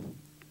attention.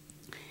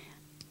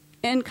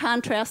 In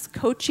contrast,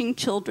 coaching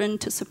children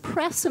to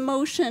suppress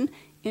emotion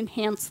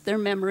enhance their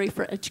memory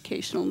for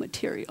educational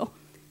material.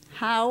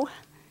 How?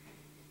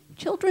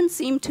 Children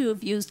seem to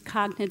have used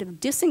cognitive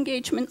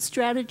disengagement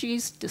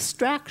strategies,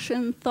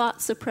 distraction, thought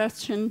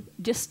suppression,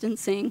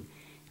 distancing,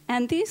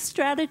 and these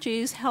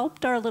strategies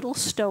helped our little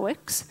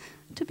stoics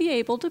to be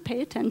able to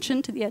pay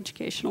attention to the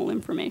educational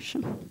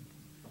information.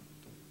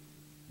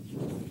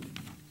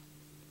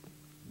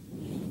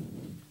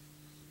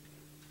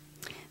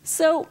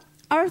 So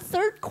our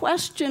third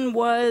question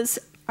was,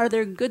 are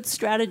there good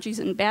strategies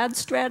and bad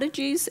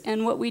strategies?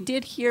 And what we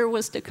did here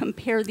was to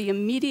compare the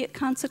immediate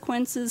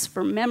consequences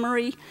for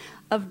memory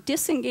of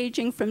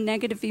disengaging from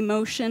negative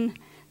emotion,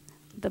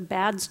 the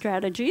bad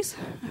strategies,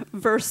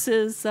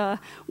 versus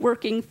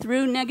working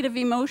through negative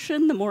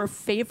emotion, the more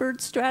favored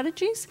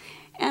strategies.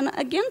 And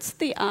against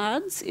the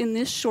odds in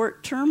this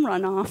short-term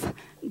runoff,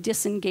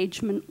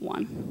 disengagement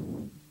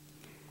won.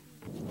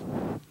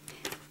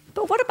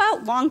 But what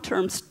about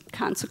long-term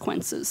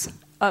consequences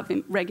of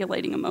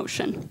regulating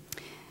emotion?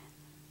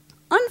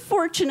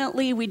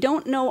 Unfortunately, we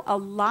don't know a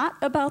lot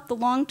about the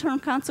long-term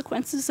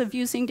consequences of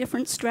using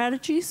different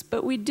strategies,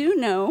 but we do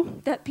know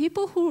that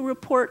people who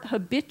report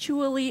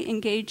habitually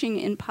engaging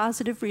in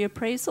positive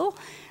reappraisal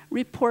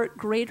report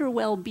greater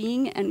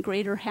well-being and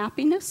greater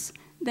happiness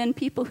than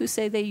people who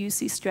say they use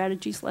these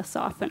strategies less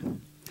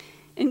often.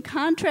 In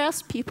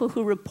contrast, people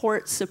who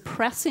report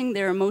suppressing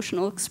their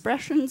emotional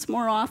expressions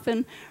more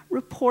often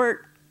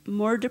report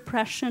more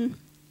depression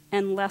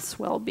and less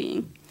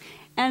well-being.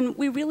 And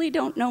we really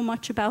don't know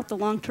much about the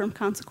long-term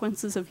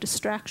consequences of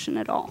distraction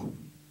at all.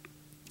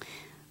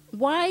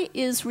 Why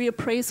is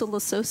reappraisal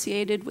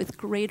associated with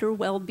greater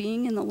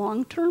well-being in the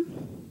long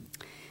term?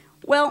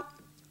 Well,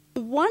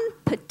 one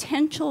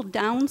potential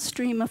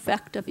downstream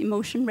effect of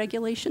emotion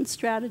regulation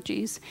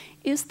strategies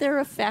is their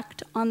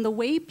effect on the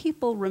way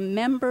people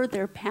remember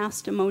their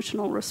past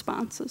emotional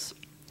responses.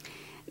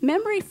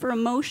 Memory for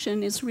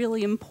emotion is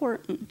really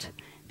important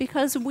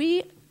because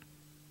we,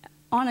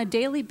 on a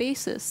daily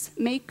basis,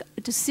 make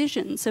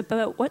decisions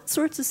about what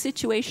sorts of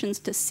situations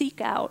to seek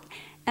out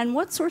and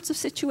what sorts of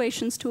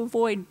situations to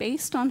avoid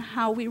based on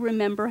how we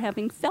remember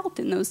having felt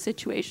in those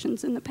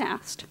situations in the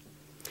past.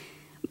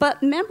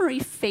 But memory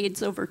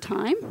fades over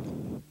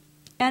time,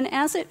 and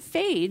as it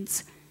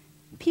fades,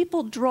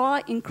 people draw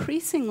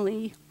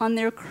increasingly on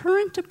their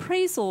current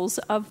appraisals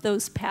of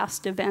those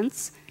past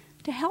events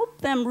to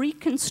help them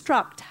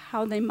reconstruct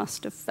how they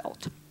must have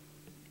felt.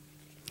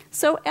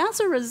 So as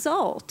a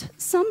result,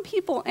 some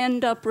people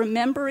end up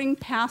remembering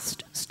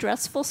past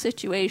stressful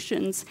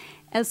situations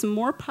as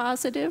more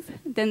positive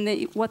than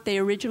what they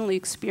originally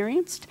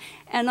experienced,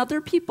 and other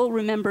people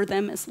remember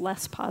them as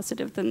less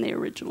positive than they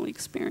originally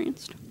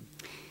experienced.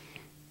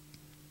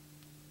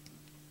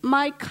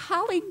 My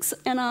colleagues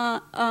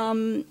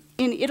in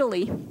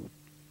Italy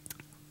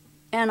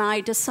and I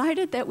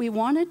decided that we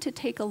wanted to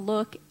take a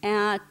look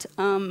at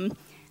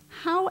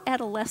how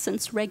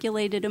adolescents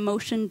regulated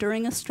emotion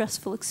during a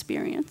stressful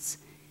experience,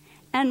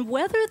 and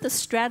whether the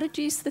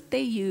strategies that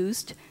they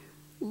used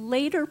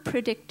later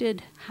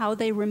predicted how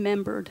they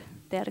remembered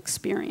that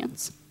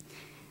experience.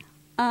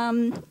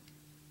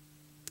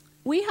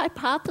 We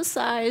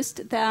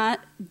hypothesized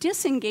that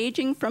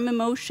disengaging from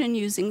emotion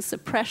using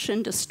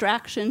suppression,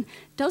 distraction,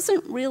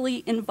 doesn't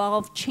really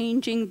involve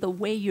changing the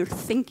way you're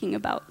thinking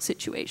about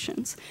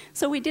situations.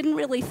 So we didn't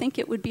really think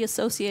it would be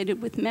associated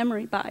with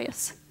memory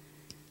bias.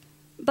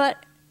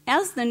 But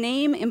as the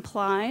name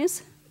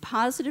implies,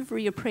 positive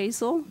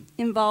reappraisal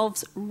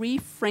involves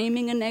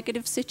reframing a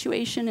negative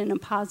situation in a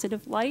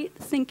positive light,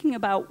 thinking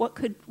about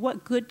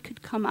what good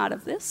could come out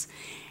of this.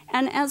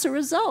 And as a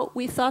result,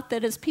 we thought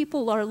that as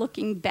people are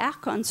looking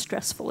back on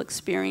stressful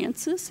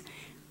experiences,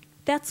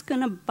 that's going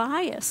to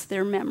bias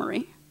their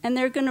memory, and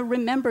they're going to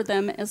remember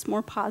them as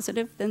more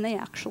positive than they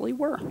actually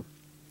were.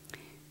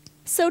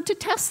 So to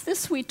test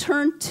this, we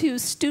turned to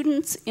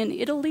students in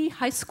Italy,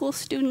 high school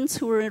students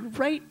who were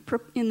right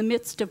in the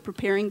midst of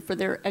preparing for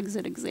their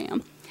exit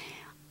exam.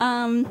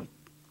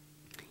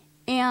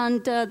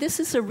 This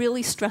is a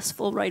really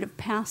stressful rite of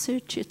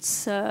passage.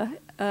 It's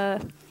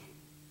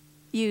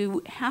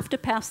you have to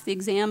pass the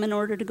exam in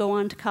order to go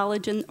on to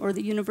college or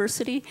the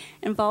university. It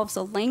involves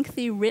a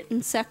lengthy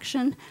written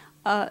section,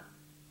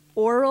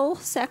 oral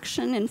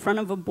section in front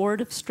of a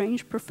board of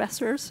strange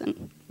professors,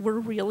 and we're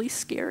really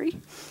scary.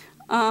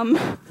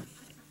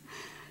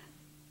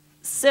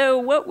 So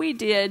what we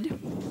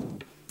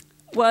did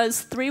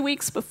was 3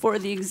 weeks before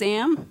the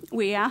exam,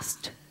 we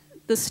asked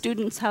the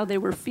students how they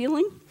were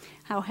feeling,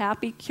 how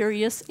happy,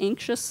 curious,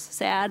 anxious,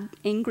 sad,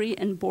 angry,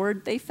 and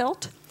bored they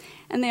felt.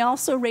 And they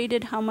also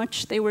rated how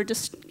much they were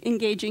just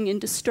engaging in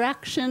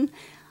distraction.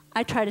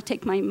 I try to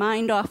take my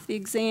mind off the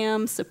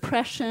exam,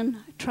 suppression,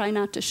 I try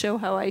not to show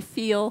how I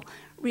feel.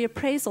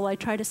 Reappraisal, I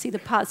try to see the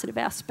positive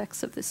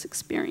aspects of this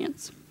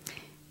experience.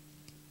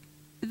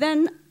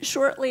 Then,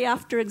 shortly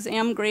after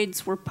exam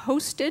grades were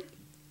posted,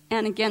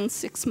 and again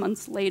 6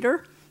 months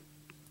later,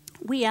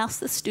 we asked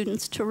the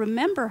students to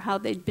remember how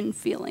they'd been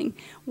feeling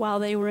while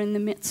they were in the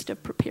midst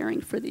of preparing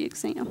for the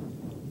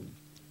exam.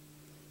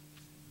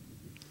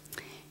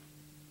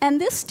 And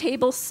this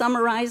table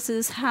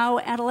summarizes how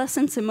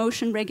adolescents'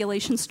 emotion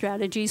regulation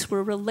strategies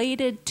were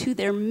related to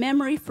their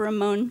memory for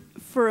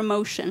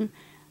emotion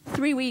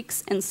 3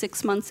 weeks and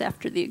 6 months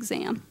after the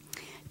exam.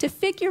 To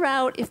figure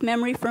out if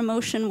memory for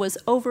emotion was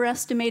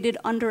overestimated,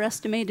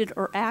 underestimated,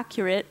 or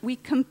accurate, we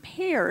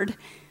compared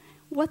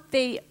what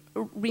they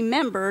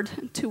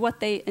remembered to what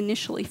they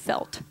initially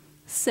felt.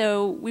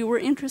 So we were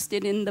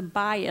interested in the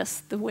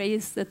bias, the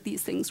ways that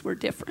these things were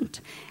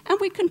different. And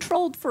we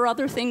controlled for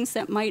other things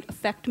that might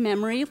affect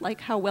memory,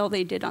 like how well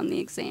they did on the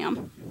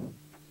exam.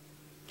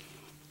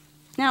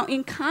 Now,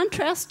 in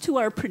contrast to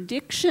our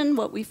prediction,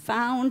 what we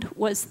found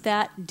was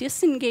that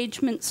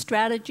disengagement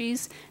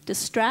strategies,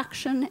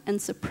 distraction, and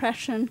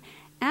suppression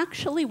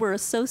actually were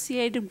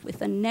associated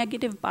with a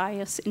negative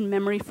bias in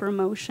memory for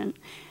emotion.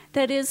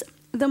 That is,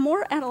 the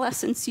more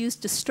adolescents used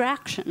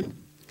distraction,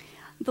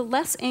 the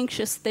less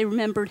anxious they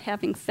remembered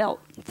having felt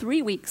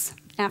 3 weeks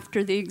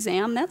after the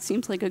exam. That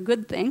seems like a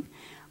good thing.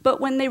 But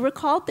when they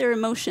recalled their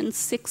emotions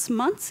 6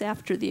 months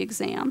after the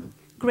exam,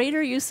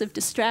 greater use of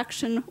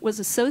distraction was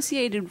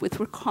associated with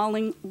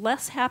recalling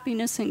less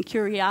happiness and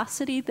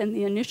curiosity than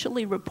they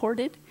initially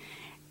reported,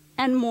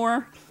 and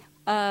more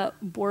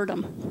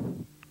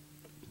boredom.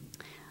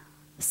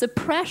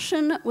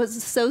 Suppression was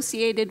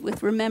associated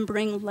with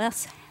remembering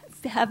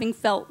having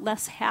felt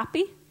less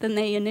happy than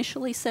they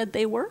initially said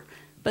they were,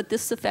 but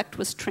this effect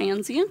was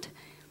transient.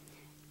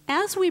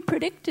 As we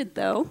predicted,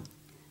 though,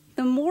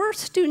 the more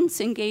students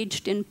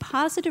engaged in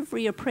positive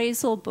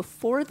reappraisal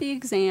before the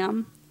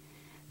exam,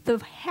 the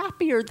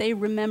happier they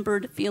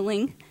remembered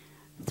feeling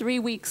 3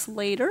 weeks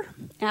later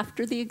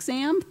after the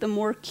exam, the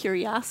more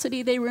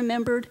curiosity they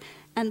remembered,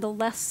 and the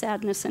less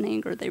sadness and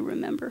anger they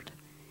remembered.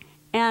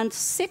 And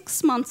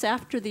 6 months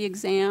after the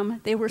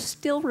exam, they were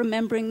still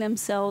remembering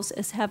themselves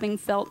as having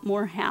felt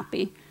more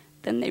happy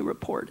than they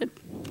reported.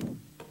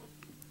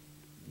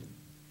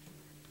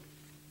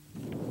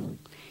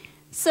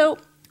 So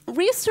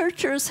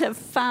researchers have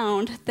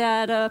found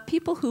that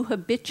people who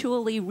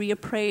habitually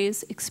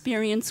reappraise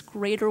experience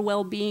greater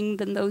well-being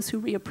than those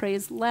who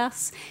reappraise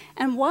less.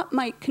 And what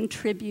might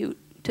contribute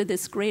to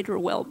this greater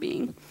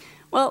well-being?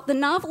 Well, the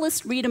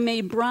novelist Rita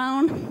Mae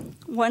Brown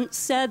once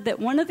said that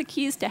one of the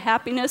keys to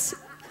happiness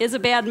is a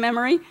bad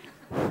memory.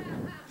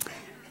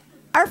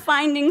 Our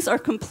findings are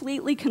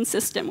completely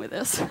consistent with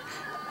this.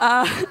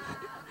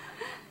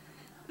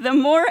 The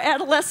more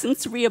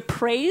adolescents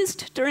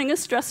reappraised during a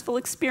stressful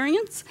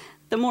experience,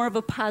 the more of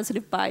a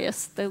positive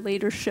bias they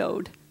later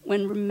showed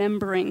when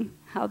remembering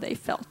how they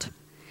felt.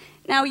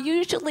 Now,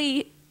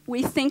 usually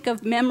we think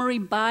of memory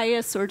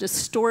bias or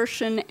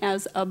distortion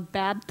as a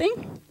bad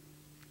thing.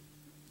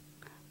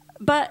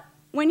 But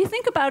when you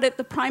think about it,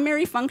 the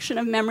primary function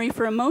of memory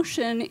for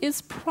emotion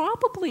is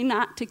probably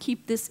not to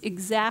keep this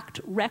exact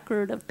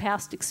record of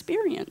past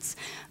experience,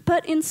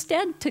 but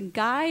instead to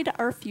guide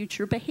our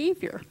future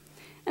behavior.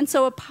 And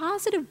so a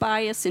positive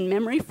bias in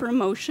memory for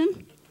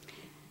emotion,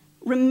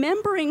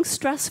 remembering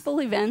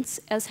stressful events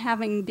as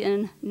having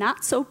been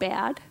not so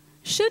bad,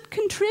 should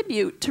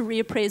contribute to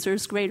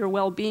reappraisers' greater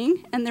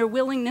well-being and their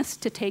willingness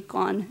to take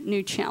on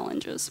new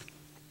challenges.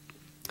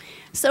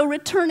 So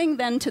returning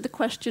then to the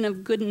question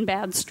of good and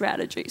bad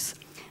strategies.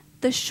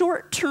 The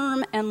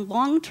short-term and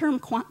long-term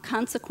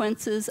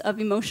consequences of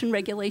emotion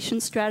regulation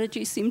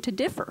strategies seem to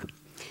differ.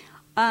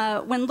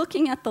 When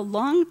looking at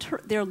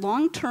their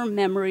long-term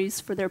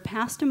memories for their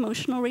past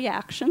emotional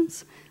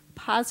reactions,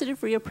 positive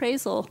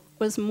reappraisal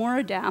was more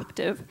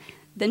adaptive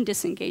than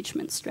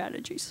disengagement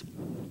strategies.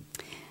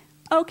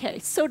 Okay,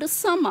 so to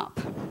sum up,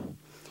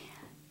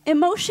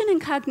 emotion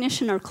and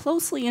cognition are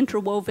closely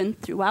interwoven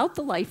throughout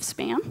the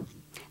lifespan,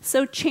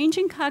 so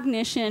changing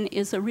cognition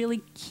is a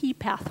really key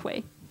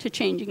pathway to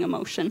changing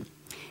emotion.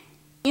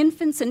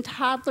 Infants and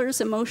toddlers'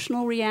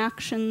 emotional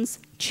reactions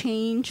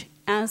change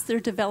as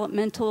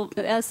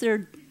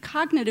their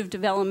cognitive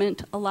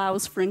development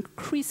allows for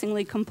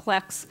increasingly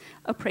complex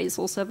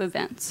appraisals of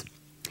events.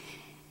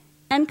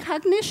 And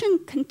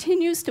cognition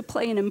continues to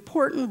play an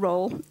important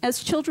role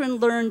as children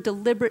learn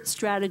deliberate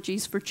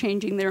strategies for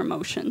changing their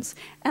emotions.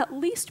 At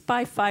least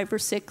by 5 or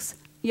 6,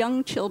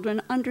 young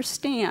children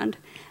understand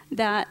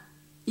that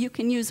you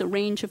can use a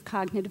range of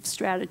cognitive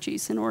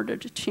strategies in order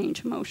to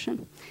change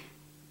emotion.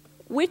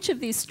 Which of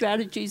these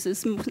strategies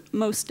is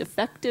most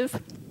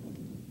effective?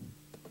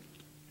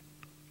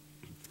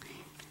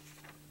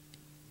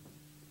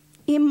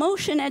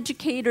 Emotion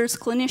educators,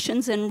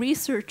 clinicians, and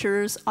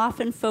researchers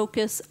often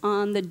focus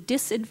on the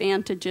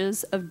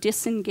disadvantages of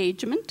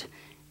disengagement,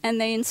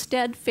 and they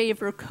instead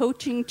favor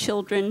coaching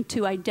children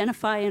to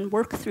identify and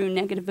work through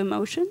negative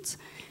emotions.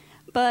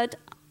 But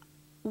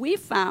we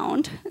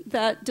found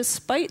that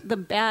despite the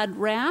bad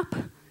rap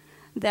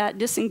that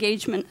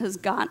disengagement has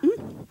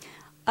gotten,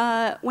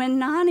 when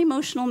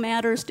non-emotional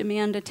matters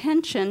demand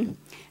attention,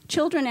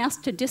 children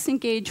asked to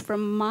disengage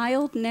from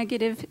mild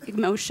negative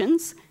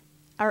emotions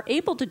are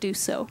able to do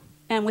so,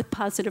 and with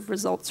positive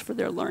results for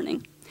their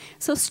learning.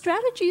 So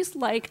strategies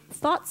like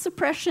thought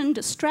suppression,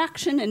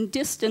 distraction, and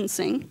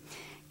distancing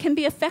can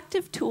be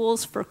effective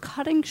tools for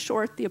cutting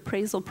short the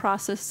appraisal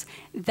process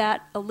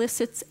that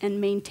elicits and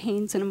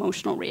maintains an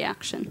emotional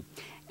reaction.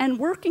 And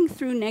working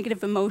through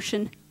negative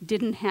emotion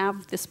didn't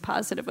have this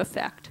positive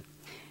effect.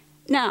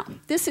 Now,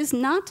 this is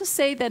not to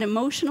say that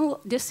emotional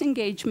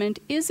disengagement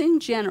is in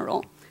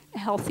general a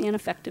healthy and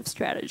effective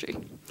strategy.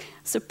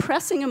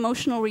 Suppressing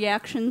emotional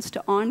reactions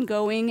to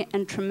ongoing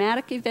and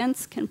traumatic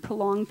events can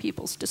prolong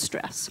people's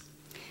distress.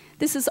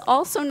 This is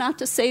also not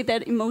to say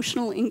that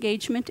emotional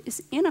engagement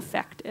is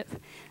ineffective.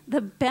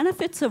 The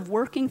benefits of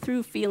working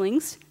through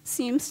feelings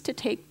seems to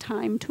take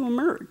time to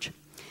emerge.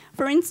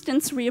 For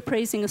instance,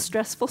 reappraising a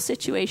stressful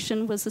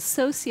situation was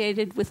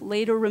associated with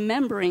later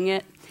remembering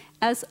it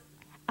as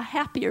a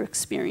happier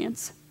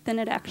experience than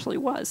it actually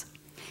was.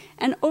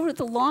 And over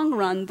the long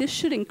run, this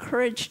should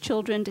encourage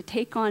children to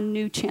take on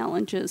new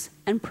challenges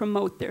and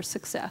promote their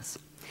success.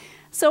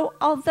 So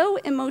although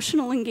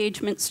emotional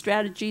engagement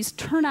strategies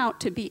turn out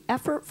to be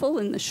effortful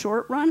in the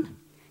short run,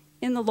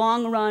 in the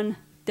long run,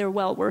 they're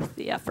well worth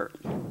the effort.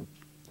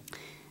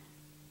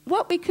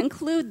 What we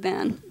conclude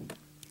then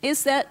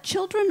is that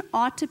children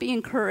ought to be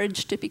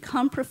encouraged to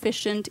become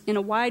proficient in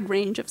a wide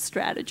range of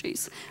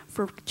strategies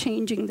for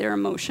changing their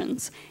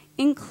emotions,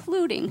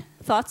 including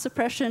thought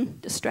suppression,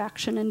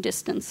 distraction, and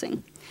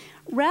distancing.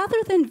 Rather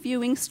than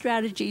viewing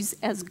strategies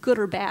as good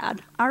or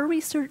bad, our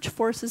research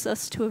forces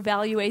us to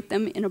evaluate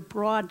them in a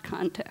broad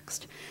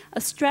context.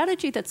 A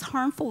strategy that's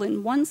harmful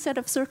in one set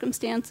of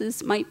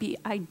circumstances might be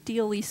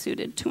ideally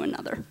suited to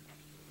another.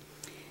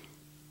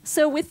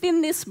 So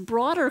within this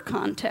broader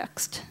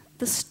context,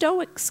 the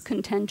Stoics'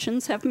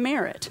 contentions have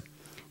merit.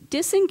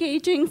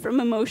 Disengaging from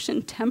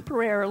emotion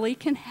temporarily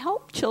can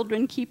help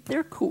children keep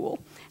their cool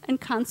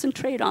and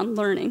concentrate on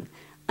learning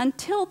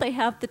until they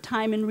have the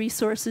time and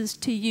resources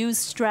to use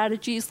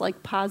strategies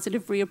like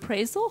positive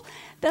reappraisal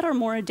that are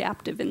more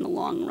adaptive in the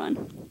long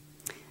run.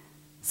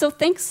 So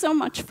thanks so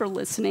much for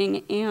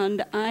listening,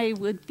 and I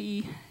would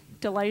be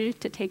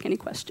delighted to take any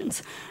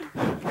questions.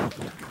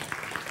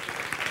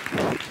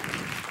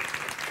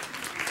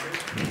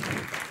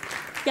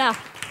 Yeah.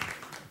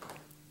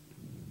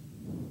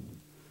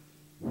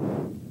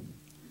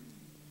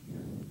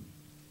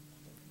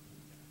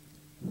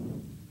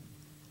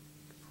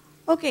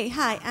 Okay,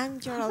 hi, I'm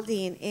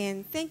Geraldine,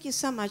 and thank you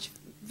so much.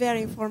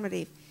 Very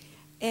informative.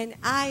 And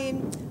I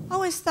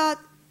always thought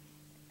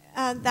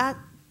that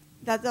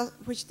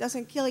which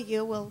doesn't kill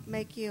you will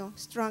make you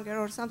stronger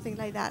or something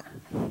like that.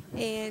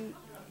 And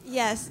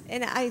yes,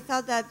 and I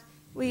thought that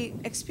we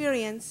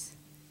experience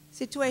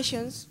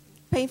situations,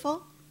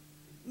 painful,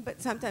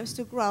 but sometimes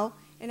to grow.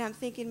 And I'm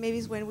thinking maybe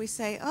it's when we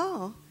say,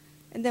 oh,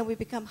 and then we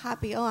become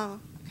happy. Oh,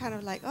 I'm kind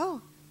of like,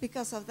 oh,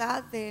 because of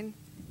that, then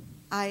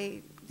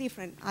I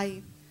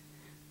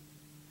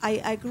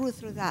grew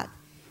through that.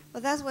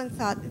 But that's one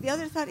thought. The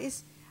other thought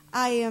is,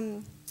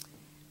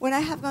 when I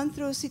have gone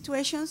through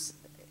situations,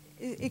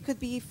 it could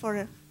be for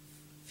a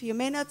few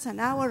minutes, an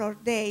hour, or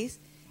days,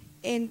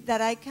 and that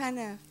I kind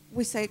of,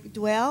 we say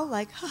dwell,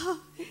 like,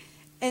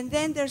 and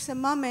then there's a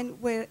moment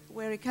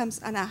where it comes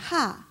an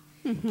aha.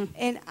 Mm-hmm.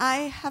 And I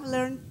have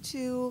learned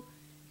to,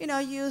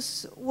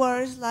 use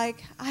words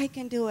like, I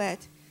can do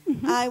it.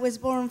 Mm-hmm. I was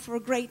born for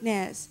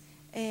greatness,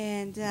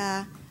 and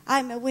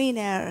I'm a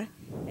winner.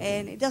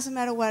 And it doesn't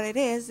matter what it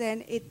is,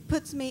 and it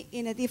puts me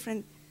in a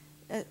different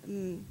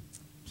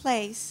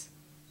place,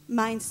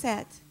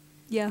 mindset,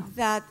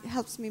 that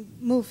helps me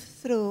move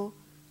through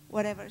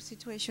whatever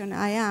situation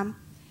I am.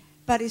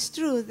 But it's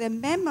true, the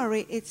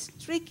memory, it's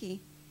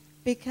tricky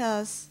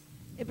because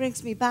it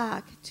brings me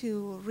back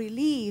to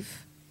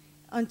relief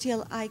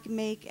until I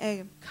make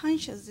a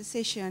conscious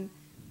decision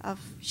of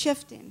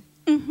shifting.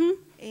 Mm-hmm.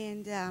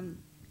 And,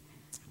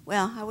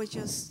 I was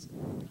just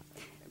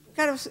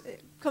kind of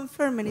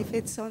confirming if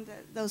it's on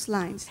those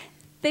lines.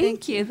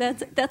 Thank you.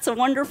 That's a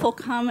wonderful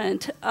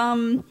comment.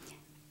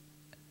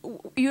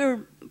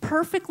 You're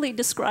perfectly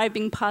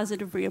describing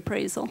positive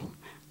reappraisal.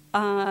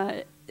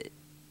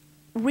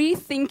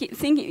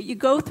 You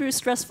go through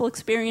stressful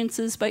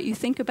experiences, but you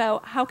think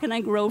about, how can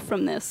I grow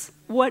from this?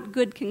 What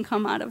good can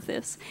come out of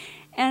this?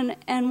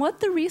 And what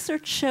the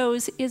research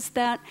shows is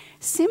that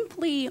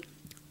simply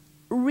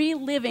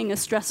reliving a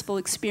stressful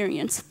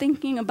experience,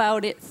 thinking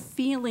about it,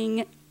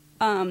 feeling,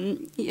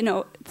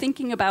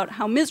 thinking about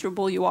how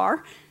miserable you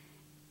are,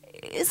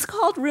 is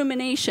called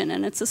rumination,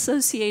 and it's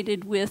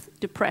associated with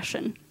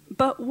depression.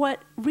 But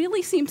what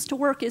really seems to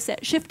work is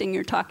that shifting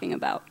you're talking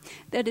about.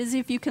 That is,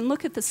 if you can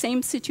look at the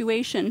same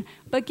situation,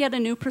 but get a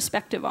new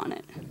perspective on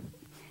it.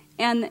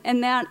 And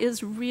that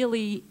is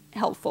really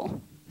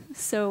helpful.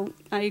 So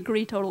I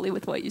agree totally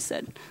with what you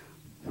said.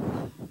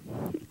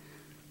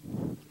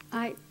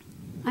 I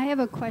have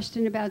a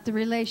question about the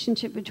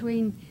relationship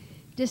between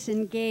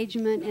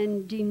disengagement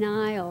and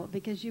denial,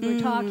 because you were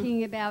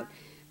talking about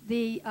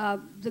the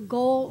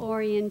goal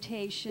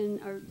orientation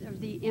or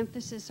the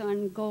emphasis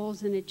on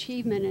goals and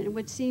achievement. And it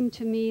would seem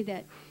to me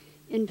that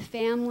in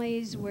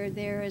families where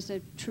there is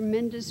a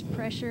tremendous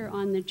pressure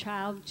on the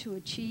child to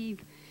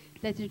achieve,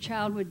 that the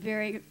child would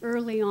very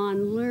early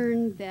on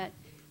learn that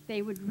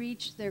they would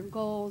reach their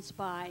goals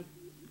by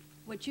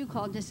what you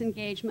call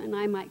disengagement and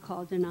I might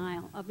call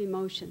denial of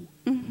emotion.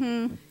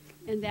 Mm-hmm.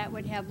 And that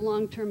would have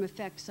long-term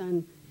effects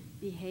on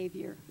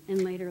behavior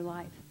in later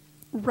life.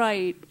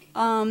 Right.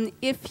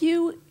 If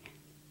you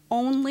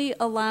only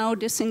allow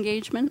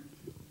disengagement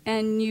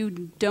and you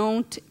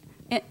don't,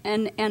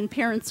 and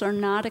parents are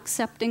not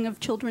accepting of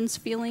children's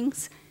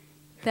feelings,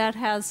 that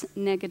has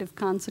negative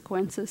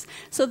consequences.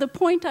 So the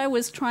point I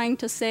was trying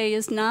to say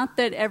is not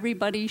that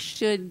everybody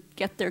should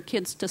get their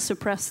kids to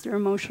suppress their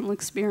emotional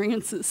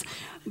experiences,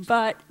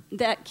 but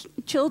that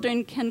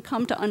children can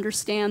come to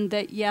understand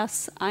that,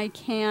 yes, I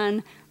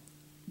can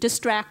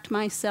distract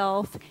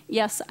myself,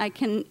 yes, I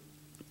can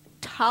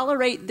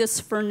tolerate this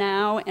for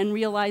now and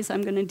realize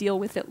I'm going to deal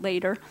with it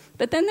later.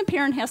 But then the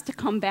parent has to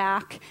come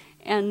back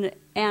and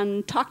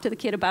talk to the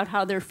kid about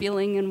how they're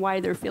feeling and why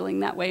they're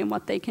feeling that way and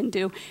what they can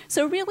do.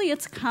 So really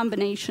it's a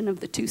combination of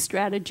the two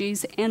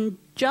strategies, and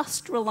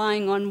just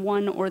relying on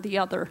one or the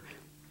other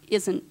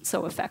isn't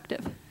so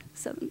effective.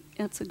 So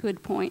that's a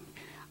good point.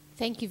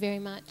 Thank you very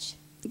much.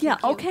 Yeah,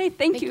 Thank you. okay,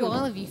 thank you. Thank you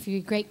all of you for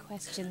your great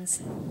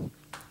questions.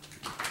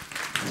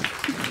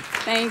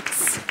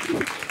 Thanks.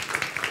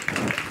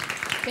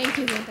 Thank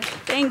you, Linda.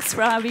 Thanks,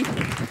 Robbie.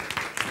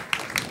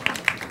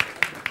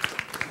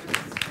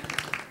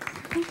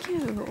 Thank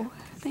you.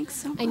 Thanks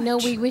so much. I know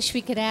we wish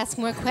we could ask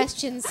more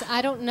questions.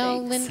 I don't know,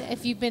 Thanks. Linda,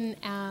 if you've been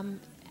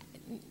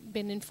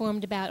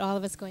informed about all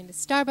of us going to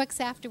Starbucks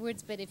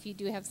afterwards, but if you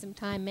do have some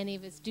time, many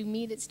of us do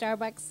meet at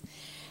Starbucks.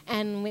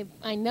 And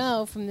I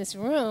know from this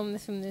room,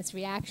 from this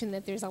reaction,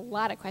 that there's a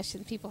lot of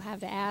questions people have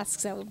to ask,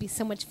 so it would be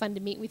so much fun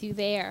to meet with you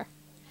there.